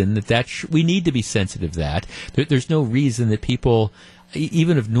reason that we need to be sensitive to that. There's no reason that people,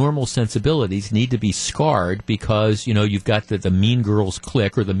 even of normal sensibilities, need to be scarred because, you've got the mean girls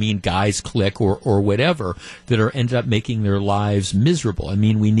clique or the mean guys clique or whatever that ended up making their lives miserable. I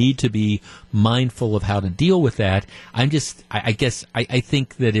mean, we need to be mindful of how to deal with that. I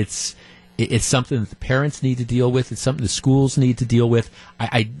think that it's something that the parents need to deal with. It's something the schools need to deal with.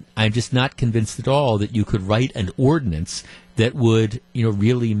 I'm just not convinced at all that you could write an ordinance that would,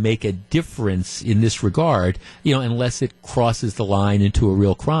 really make a difference in this regard, unless it crosses the line into a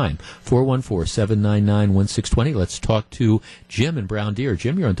real crime. 414-799-1620. Let's talk to Jim in Brown Deer.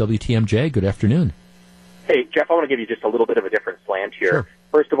 Jim, you're on WTMJ. Good afternoon. Hey, Jeff, I want to give you just a little bit of a different slant here. Sure.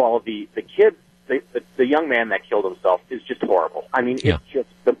 First of all, the kid, the young man that killed himself is just horrible. I mean, it's just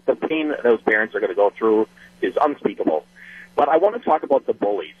the pain that those parents are going to go through is unspeakable. But I want to talk about the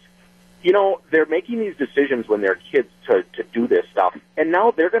bullies. They're making these decisions when they're kids to do this stuff, and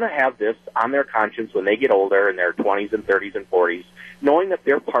now they're going to have this on their conscience when they get older in their 20s and 30s and 40s, knowing that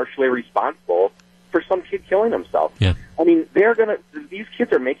they're partially responsible for some kid killing himself. Yeah. I mean, these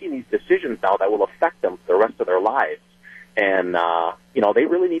kids are making these decisions now that will affect them for the rest of their lives. And, they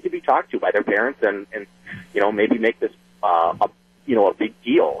really need to be talked to by their parents and maybe make this, a big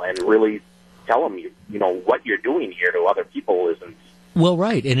deal and really tell them, what you're doing here to other people isn't. Well,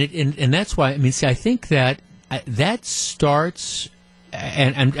 right. And that's why, I think that starts,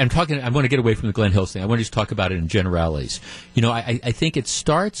 and I'm talking, I want to get away from the Glen Hills thing. I want to just talk about it in generalities. I think it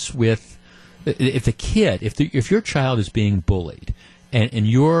starts with, if your child is being bullied and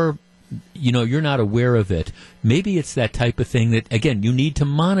you're not aware of it, maybe it's that type of thing that, again, you need to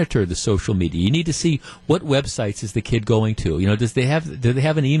monitor the social media. You need to see what websites is the kid going to. Do they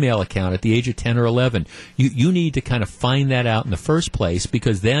have an email account at the age of 10 or 11? You need to kind of find that out in the first place,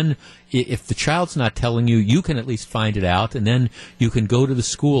 because then if the child's not telling you, you can at least find it out, and then you can go to the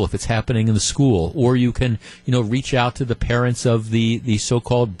school if it's happening in the school, or you can, reach out to the parents of the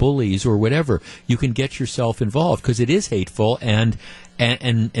so-called bullies or whatever. You can get yourself involved, because it is hateful, and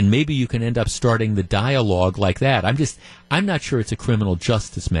maybe you can end up starting the dialogue like that. I'm not sure it's a criminal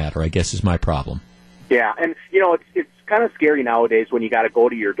justice matter, I guess, is my problem. Yeah, and, it's kind of scary nowadays when you got to go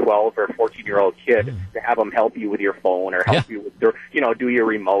to your 12 or 14-year-old kid to have them help you with your phone or help you with their, do your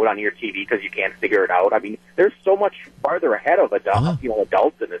remote on your TV because you can't figure it out. I mean, they're so much farther ahead of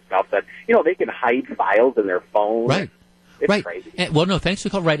adults in this stuff that, they can hide files in their phone. Right. It's right. crazy. Well, no, thanks for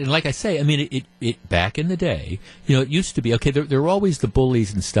the call. Right, and like I say, it back in the day, it used to be okay. There were always the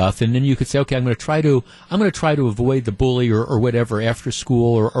bullies and stuff, and then you could say, okay, I'm going to try to avoid the bully or whatever after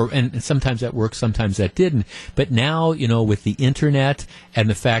school, and sometimes that worked, sometimes that didn't. But now, with the internet and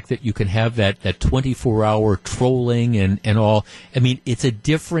the fact that you can have that 24-hour trolling and all, it's a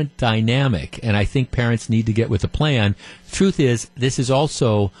different dynamic, and I think parents need to get with a plan. The truth is, this is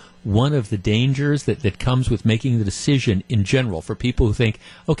also one of the dangers that comes with making the decision in general for people who think,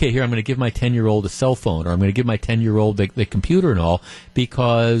 okay, here, I'm going to give my 10-year-old a cell phone, or I'm going to give my 10-year-old the computer and all,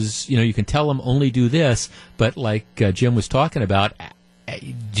 because, you can tell them only do this, but like Jim was talking about,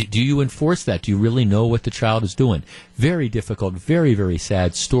 do you enforce that? Do you really know what the child is doing? Very difficult, very, very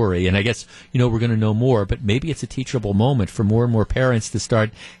sad story. And I guess, we're going to know more, but maybe it's a teachable moment for more and more parents to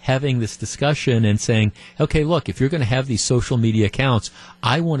start having this discussion and saying, okay, look, if you're going to have these social media accounts,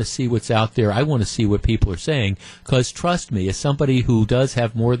 I want to see what's out there. I want to see what people are saying, because trust me, as somebody who does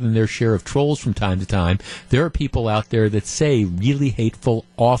have more than their share of trolls from time to time, there are people out there that say really hateful,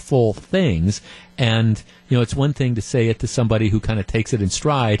 awful things. And, it's one thing to say it to somebody who kind of takes it in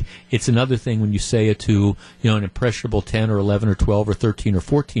stride. It's another thing when you say it to, an impressionable 10 or 11 or 12 or 13 or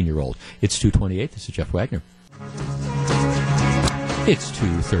 14-year-old. It's 2:28. This is Jeff Wagner. It's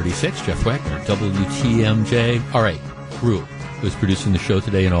 2:36. Jeff Wagner, WTMJ. All right, Rue, who's producing the show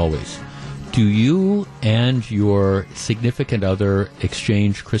today and always. Do you and your significant other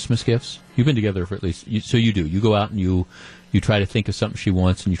exchange Christmas gifts? You've been together for at least, so you do. You go out and you try to think of something she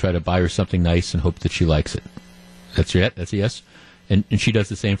wants, and you try to buy her something nice and hope that she likes it. That's it? That's a yes? And she does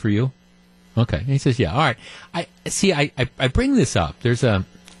the same for you? Okay. And he says, yeah. All right. I bring this up. There's a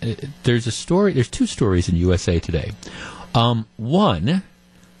story. There's two stories in USA Today. One,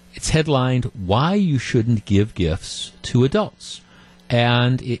 it's headlined, Why You Shouldn't Give Gifts to Adults.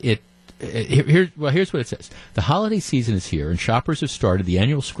 And here's what it says. The holiday season is here, and shoppers have started the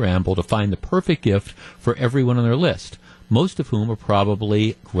annual scramble to find the perfect gift for everyone on their list, most of whom are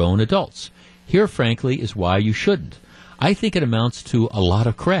probably grown adults. Here, frankly, is why you shouldn't. I think it amounts to a lot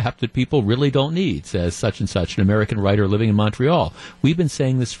of crap that people really don't need, says such and such, an American writer living in Montreal. We've been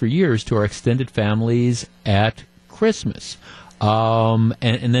saying this for years to our extended families at Christmas.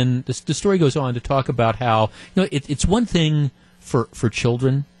 And then the story goes on to talk about how, it's one thing for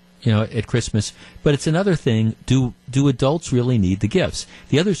children, at Christmas, but it's another thing, do adults really need the gifts?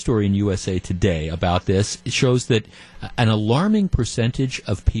 The other story in USA Today about this shows that an alarming percentage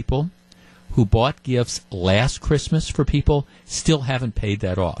of people who bought gifts last Christmas for people still haven't paid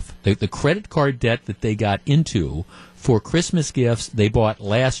that off. The credit card debt that they got into for Christmas gifts they bought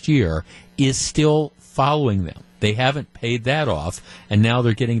last year is still following them. They haven't paid that off, and now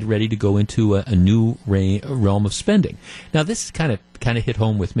they're getting ready to go into a new realm of spending. Now, this kind of hit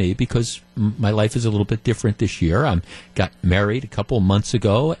home with me because my life is a little bit different this year. I got married a couple months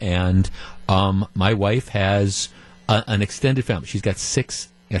ago, and my wife has an extended family. She's got six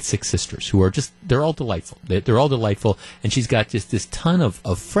sisters who are they're all delightful. They're all delightful, and she's got just this ton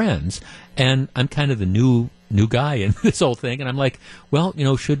of friends, and I'm kind of the new guy in this whole thing, and I'm like, well,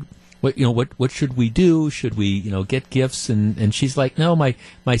 what should we do? Should we, get gifts? And she's like, no, my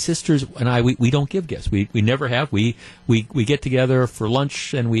sisters and I, we don't give gifts. We never have. We get together for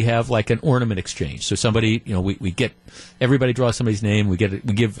lunch and we have like an ornament exchange. So somebody, everybody draws somebody's name. We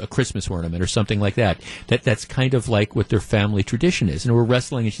give a Christmas ornament or something like that. That's kind of like what their family tradition is. And we're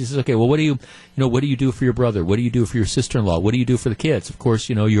wrestling, and she says, okay, well, what do you do for your brother? What do you do for your sister-in-law? What do you do for the kids? Of course,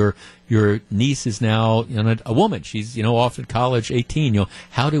 your niece is now a woman. She's off at college, 18.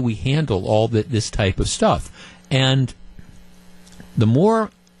 How do we handle all this type of stuff? And the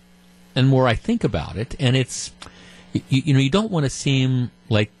more and more I think about it, and it's you don't want to seem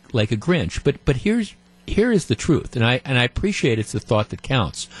like a Grinch, but here is the truth, and I appreciate it's the thought that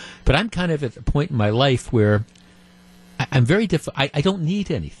counts. But I'm kind of at a point in my life where I'm very I don't need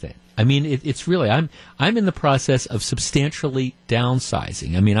anything. I mean, it's really I'm in the process of substantially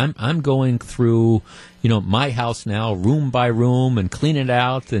downsizing. I mean, I'm going through my house now, room by room, and cleaning it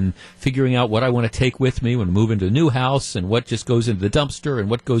out and figuring out what I want to take with me when I move into a new house, and what just goes into the dumpster, and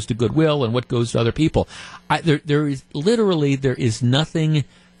what goes to Goodwill, and what goes to other people. There is nothing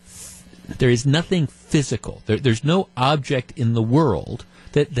physical. There's no object in the world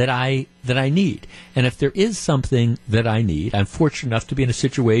that I need. And if there is something that I need, I'm fortunate enough to be in a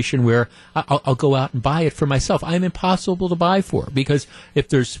situation where I'll go out and buy it for myself. I'm impossible to buy for, because if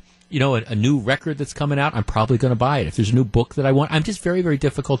there's a new record that's coming out, I'm probably going to buy it. If there's a new book that I want, I'm just very, very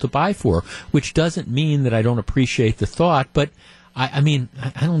difficult to buy for, which doesn't mean that I don't appreciate the thought, but I mean,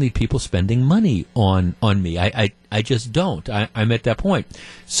 I don't need people spending money on me. I just don't. I'm at that point.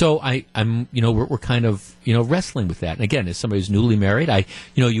 So I'm we're kind of wrestling with that. And again, as somebody who's newly married,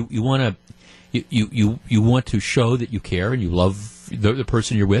 you want to show that you care and you love the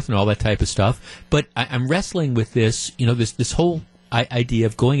person you're with and all that type of stuff. But I'm wrestling with this this whole idea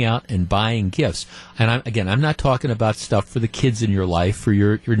of going out and buying gifts. And I'm not talking about stuff for the kids in your life, for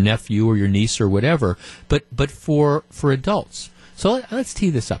your nephew or your niece or whatever, but for adults. So let's tee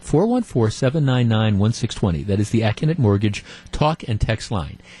this up. 414-799-1620. That is the Acunet Mortgage talk and text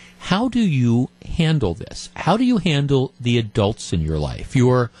line. How do you handle this? How do you handle the adults in your life?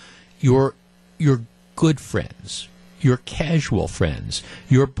 Your good friends, your casual friends,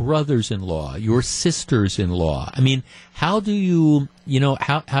 your brothers-in-law, your sisters-in-law. I mean, how do you,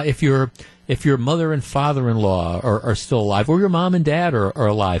 how if your mother and father-in-law are still alive, or your mom and dad are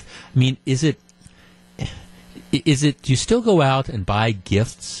alive? I mean, do you still go out and buy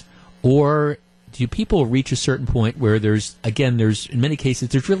gifts, or do people reach a certain point where there's in many cases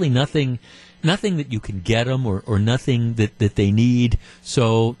there's really nothing that you can get them, or nothing that they need,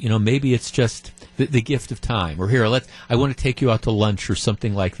 so maybe it's just the gift of time, or I want to take you out to lunch or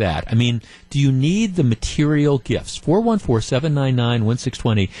something like that. I mean, do you need the material gifts?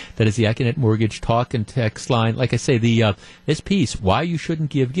 414-799-1620. That is the Acunet Mortgage talk and text line. Like I say, this piece, Why You Shouldn't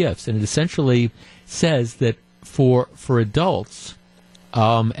Give Gifts, and it essentially says that for adults,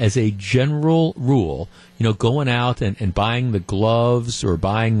 as a general rule, going out and buying the gloves or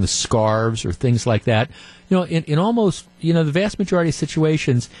buying the scarves or things like that, in almost, the vast majority of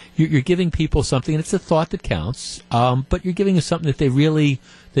situations, you're giving people something, and it's a thought that counts, but you're giving them something that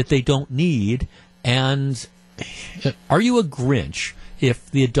they don't need. And are you a Grinch if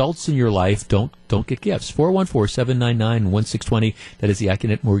the adults in your life don't get gifts? 414-799-1620. That is the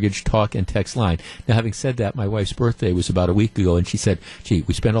Acunet Mortgage talk and text line. Now, having said that, my wife's birthday was about a week ago, and she said, gee,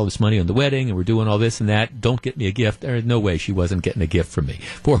 we spent all this money on the wedding, and we're doing all this and that. Don't get me a gift. There's no way she wasn't getting a gift from me.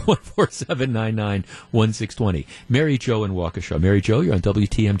 414-799-1620. Mary Jo in Waukesha. Mary Jo, you're on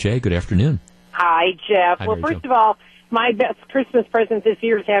WTMJ. Good afternoon. Hi, Jeff. Hi, well, Mary first Jo. of all, my best Christmas present this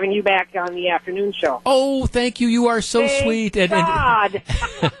year is having you back on the afternoon show. Oh, thank you. You are so Thank sweet. God.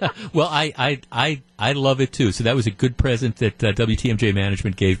 Well, I love it too. So that was a good present that WTMJ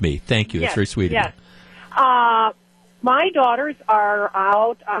management gave me. Thank you. That's very sweet of you. My daughters are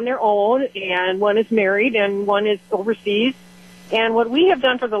out on their own, and one is married and one is overseas. And what we have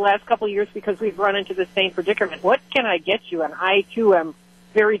done for the last couple of years, because we've run into the same predicament, what can I get you? And I, too, am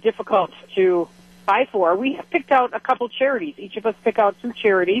very difficult to buy for. We have picked out a couple charities. Each of us pick out 2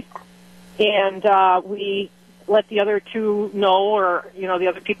 charities, and we let the other 2 know, or, the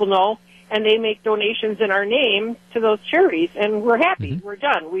other people know, and they make donations in our name to those charities, and we're happy. We're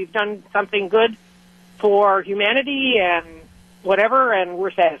done. We've done something good for humanity and whatever, and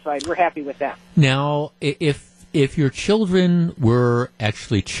we're satisfied. We're happy with that. Now, if your children were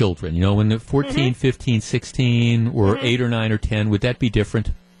actually children, when they're 14, 15, 16, or 8 or 9 or 10, would that be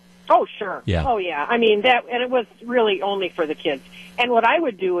different? Oh, sure. Yeah. Oh, yeah. I mean, and it was really only for the kids. And what I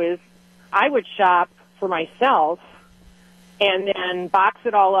would do is I would shop for myself and then box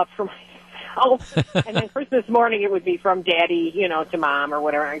it all up for myself. And then Christmas morning it would be from Daddy, to Mom or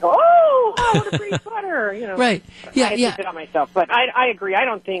whatever. And I go, oh, what a great sweater, Right. Yeah, I picked it on myself. But I agree. I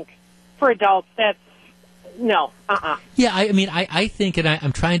don't think for adults that's no. Yeah, I think, and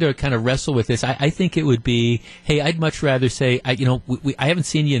I'm trying to kind of wrestle with this. I think it would be, hey, I'd much rather say, I haven't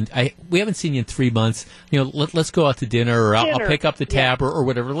seen you we haven't seen you in 3 months. Let's go out to dinner, or I'll pick up the tab, or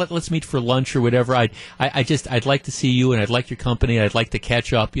whatever. Let's meet for lunch or whatever. I'd like to see you, and I'd like your company. I'd like to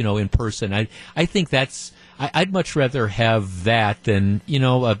catch up, in person. I think that's. I'd much rather have that than,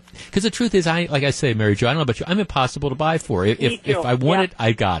 because the truth is, like I say, Mary Jo, I don't know about you, I'm impossible to buy for. If I want it,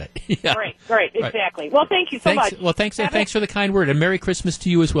 I got it. Yeah. Right, exactly. Well, thank you so much. Well, thanks for the kind word, and Merry Christmas to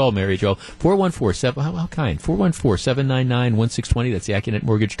you as well, Mary Jo. 414-7, how kind? 414-799-1620. That's the Accunet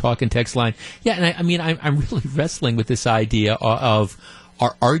Mortgage Talk and Text line. Yeah, and I'm really wrestling with this idea of,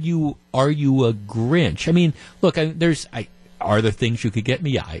 are you a Grinch? Look, are there things you could get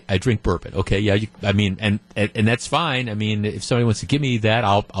me? Yeah, I drink bourbon. Okay, yeah, and that's fine. If somebody wants to give me that,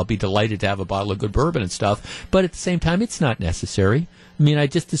 I'll be delighted to have a bottle of good bourbon and stuff. But at the same time, it's not necessary. I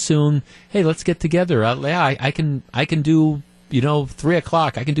just assume, hey, let's get together. I can do 3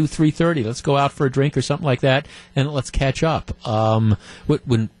 o'clock. I can do 3:30. Let's go out for a drink or something like that, and let's catch up.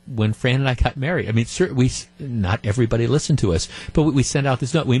 When Fran and I got married, not everybody listened to us, but we sent out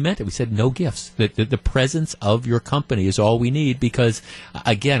this note. We meant it. We said no gifts. The presence of your company is all we need, because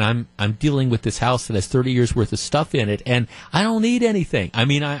again, I'm dealing with this house that has 30 years worth of stuff in it, and I don't need anything.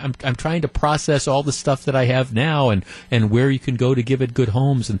 I'm trying to process all the stuff that I have now, and where you can go to give it good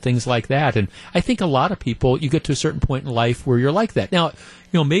homes and things like that. And I think a lot of people, you get to a certain point in life where you're like that. Now,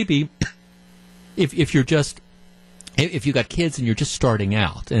 maybe if you're just, if you got kids and you're just starting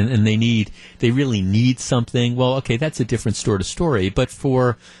out and they really need something, well, okay, that's a different sort of story. But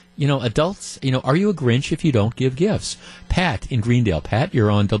for, adults, are you a Grinch if you don't give gifts? Pat in Greendale. Pat, you're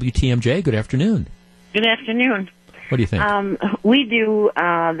on WTMJ. Good afternoon. Good afternoon. What do you think? We do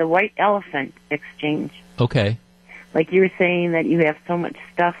the white elephant exchange. Okay. Like you were saying that you have so much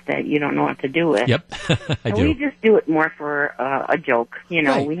stuff that you don't know what to do with. Yep, I do. We just do it more for a joke.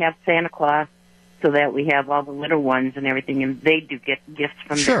 Right. We have Santa Claus so that we have all the little ones and everything, and they do get gifts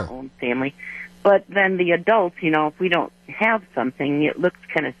from their own family. But then the adults, if we don't have something, it looks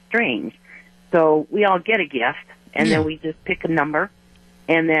kind of strange. So we all get a gift, and then we just pick a number,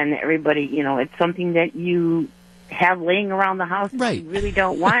 and then everybody, it's something that you have laying around the house that you really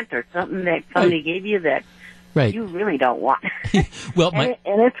don't want, or something that somebody gave you that you really don't want. Well, and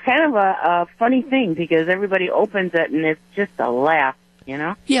it's kind of a funny thing, because everybody opens it, and it's just a laugh.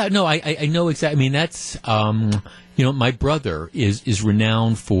 Yeah, no, I know exactly. That's, my brother is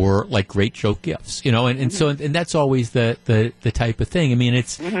renowned for great joke gifts, and so that's always the type of thing.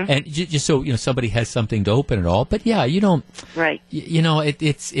 It's and just so somebody has something to open it all. But yeah, you don't. Right.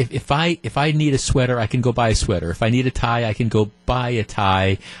 It's if I need a sweater, I can go buy a sweater. If I need a tie, I can go buy a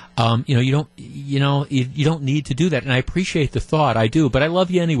tie. You don't need to do that, and I appreciate the thought. I do, but I love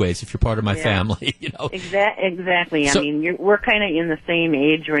you anyways. If you're part of my family, Exactly. So, we're kind of in the same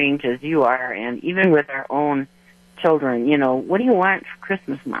age range as you are, and even with our own children, what do you want for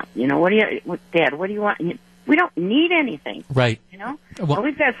Christmas, Mom? Dad, what do you want? We don't need anything, right? Well,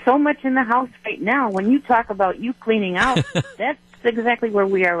 we've got so much in the house right now. When you talk about you cleaning out, that's exactly where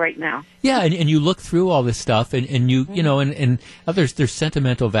we are right now. Yeah, and you look through all this stuff, and you and there's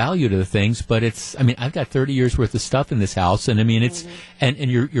sentimental value to the things, but it's I've got 30 years worth of stuff in this house, and it's and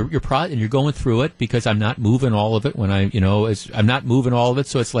you're you're going through it, because I'm not moving all of it when I'm not moving all of it,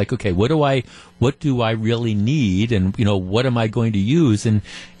 so it's like, okay, what do I really need, and what am I going to use? And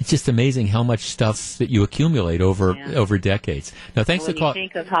it's just amazing how much stuff that you accumulate over decades. Now, thanks for calling.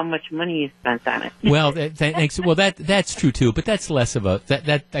 Think of how much money you spent on it. Well, thanks. Well, that's true too, but that's less of a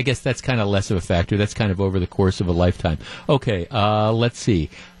that I guess that's kind of less of a factor. That's kind of over the course of a lifetime. Okay, let's see.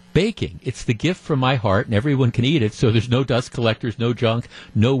 baking. It's the gift from my heart, and everyone can eat it, so there's no dust collectors, no junk,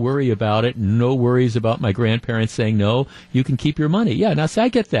 no worry about it, no worries about my grandparents saying, no, you can keep your money. Yeah, now, see, I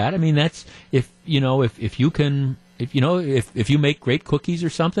get that. I mean, that's, if you can... If you make great cookies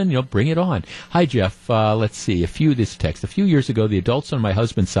or something, bring it on. Hi, Jeff. Let's see. A few years ago, the adults on my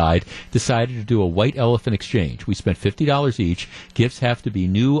husband's side decided to do a white elephant exchange. We spent $50 each. Gifts have to be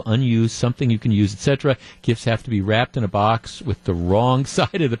new, unused, something you can use, etc. Gifts have to be wrapped in a box with the wrong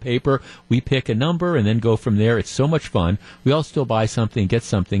side of the paper. We pick a number and then go from there. It's so much fun. We all still buy something, get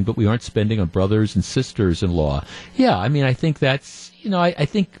something, but we aren't spending on brothers and sisters-in-law. Yeah, I mean, I think that's, I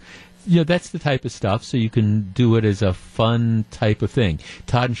think... that's the type of stuff, so you can do it as a fun type of thing.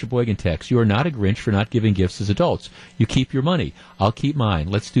 Todd and Sheboygan text, you are not a Grinch for not giving gifts as adults. You keep your money. I'll keep mine.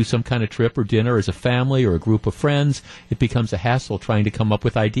 Let's do some kind of trip or dinner as a family or a group of friends. It becomes a hassle trying to come up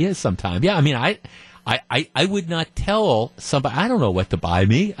with ideas sometime. Yeah, I mean, I would not tell somebody, I don't know what to buy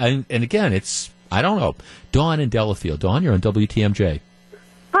me. And again, I don't know. Dawn in Delafield. Dawn, you're on WTMJ.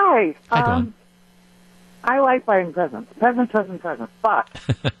 Hi. Hi, Dawn. I like buying presents. Presents. But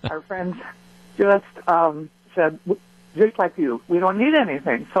our friends just said, just like you, we don't need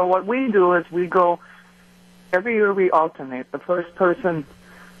anything. So what we do is we go, every year we alternate. The first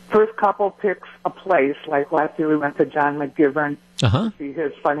couple picks a place. Like last year we went to John McGivern to see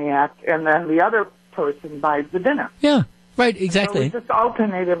his funny act. And then the other person buys the dinner. Yeah, right, exactly. So we just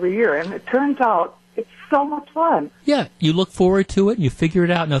alternate every year. And it turns out it's so much fun. Yeah, you look forward to it and you figure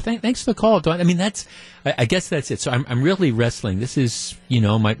it out. No, thanks for the call, Dawn. I mean, I guess that's it. So I'm really wrestling. This is,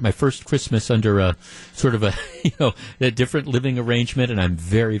 my first Christmas under a sort of a different living arrangement, and I'm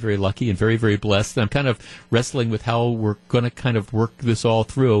very, very lucky and very, very blessed. And I'm kind of wrestling with how we're going to kind of work this all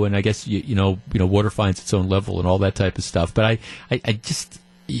through. And I guess, water finds its own level and all that type of stuff. But I just,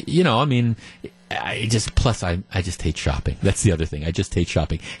 plus I just hate shopping. That's the other thing. I just hate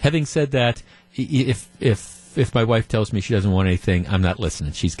shopping. Having said that, if my wife tells me she doesn't want anything, I'm not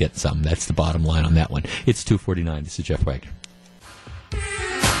listening. She's getting something. That's the bottom line on that one. It's 2:49. This is Jeff Wagner.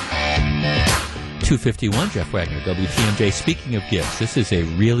 2:51, Jeff Wagner, WTMJ. Speaking of gifts, this is a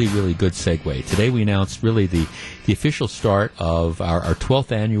really, really good segue. Today we announced really the official start of our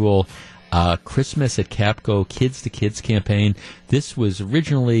 12th annual Christmas at Capco Kids to Kids campaign. This was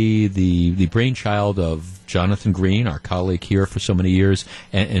originally the brainchild of Jonathan Green, our colleague here for so many years,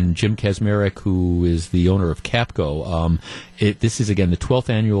 and Jim Kazmarek, who is the owner of Capco. This is, again, the 12th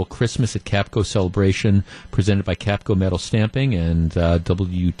annual Christmas at Capco celebration presented by Capco Metal Stamping and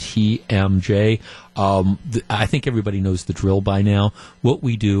WTMJ. I think everybody knows the drill by now. What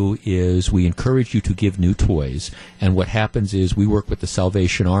we do is we encourage you to give new toys, and what happens is we work with the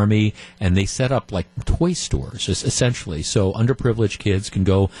Salvation Army, and they set up like toy stores, essentially. So underprivileged kids can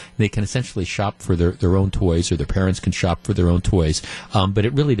go, they can essentially shop for their own toys, or their parents can shop for their own toys. But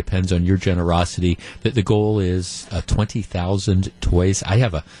it really depends on your generosity. The goal is 20,000 toys.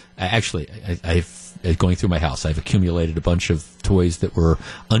 I've going through my house, I've accumulated a bunch of toys that were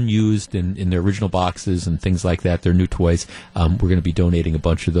unused in their original boxes and things like that. They're new toys. We're going to be donating a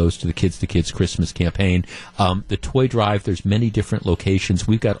bunch of those to the Kids to Kids Christmas campaign. The toy drive, there's many different locations.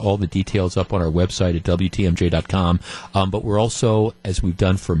 We've got all the details up on our website at WTMJ.com. But we're also, as we've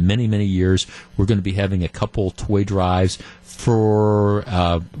done for many, many years, we're going to be having a couple toy drives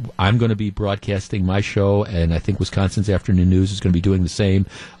I'm going to be broadcasting my show, and I think Wisconsin's Afternoon News is going to be doing the same.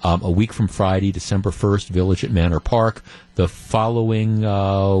 A week from Friday, December 1st, Village at Manor Park. The following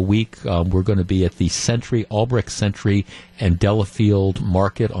week, we're going to be at the Albrecht Sentry and Delafield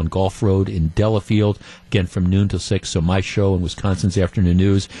Market on Gulf Road in Delafield, again from noon till 6, so my show and Wisconsin's Afternoon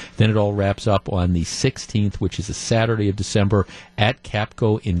News. Then it all wraps up on the 16th, which is a Saturday of December, at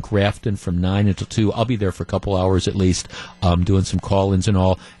Capco in Grafton from 9 until 2. I'll be there for a couple hours at least, doing some call-ins and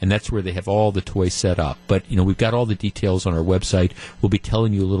all, and that's where they have all the toys set up. But, we've got all the details on our website. We'll be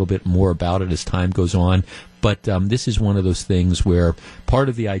telling you a little bit more about it as time goes on. But this is one of those things where part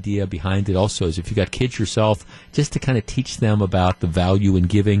of the idea behind it also is if you've got kids yourself, just to kind of teach them about the value in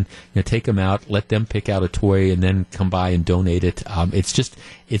giving, take them out, let them pick out a toy, and then come by and donate it.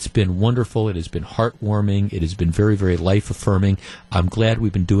 It's been wonderful. It has been heartwarming. It has been very, very life-affirming. I'm glad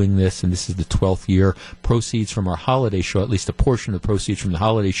we've been doing this, and this is the 12th year. Proceeds from our holiday show, at least a portion of the proceeds from the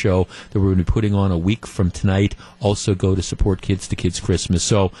holiday show that we're going to be putting on a week from tonight, also go to support Kids to Kids Christmas.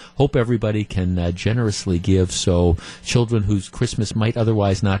 So hope everybody can generously give give, so children whose Christmas might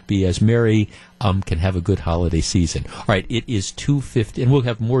otherwise not be as merry can have a good holiday season. All right, it is 2:50, and we'll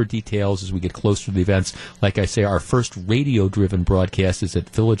have more details as we get closer to the events. Like I say, our first radio-driven broadcast is at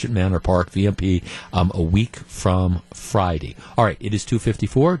Village at Manor Park, VMP, a week from Friday. All right, it is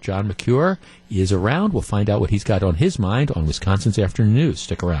 2:54. John McCure is around. We'll find out what he's got on his mind on Wisconsin's Afternoon News.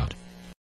 Stick around.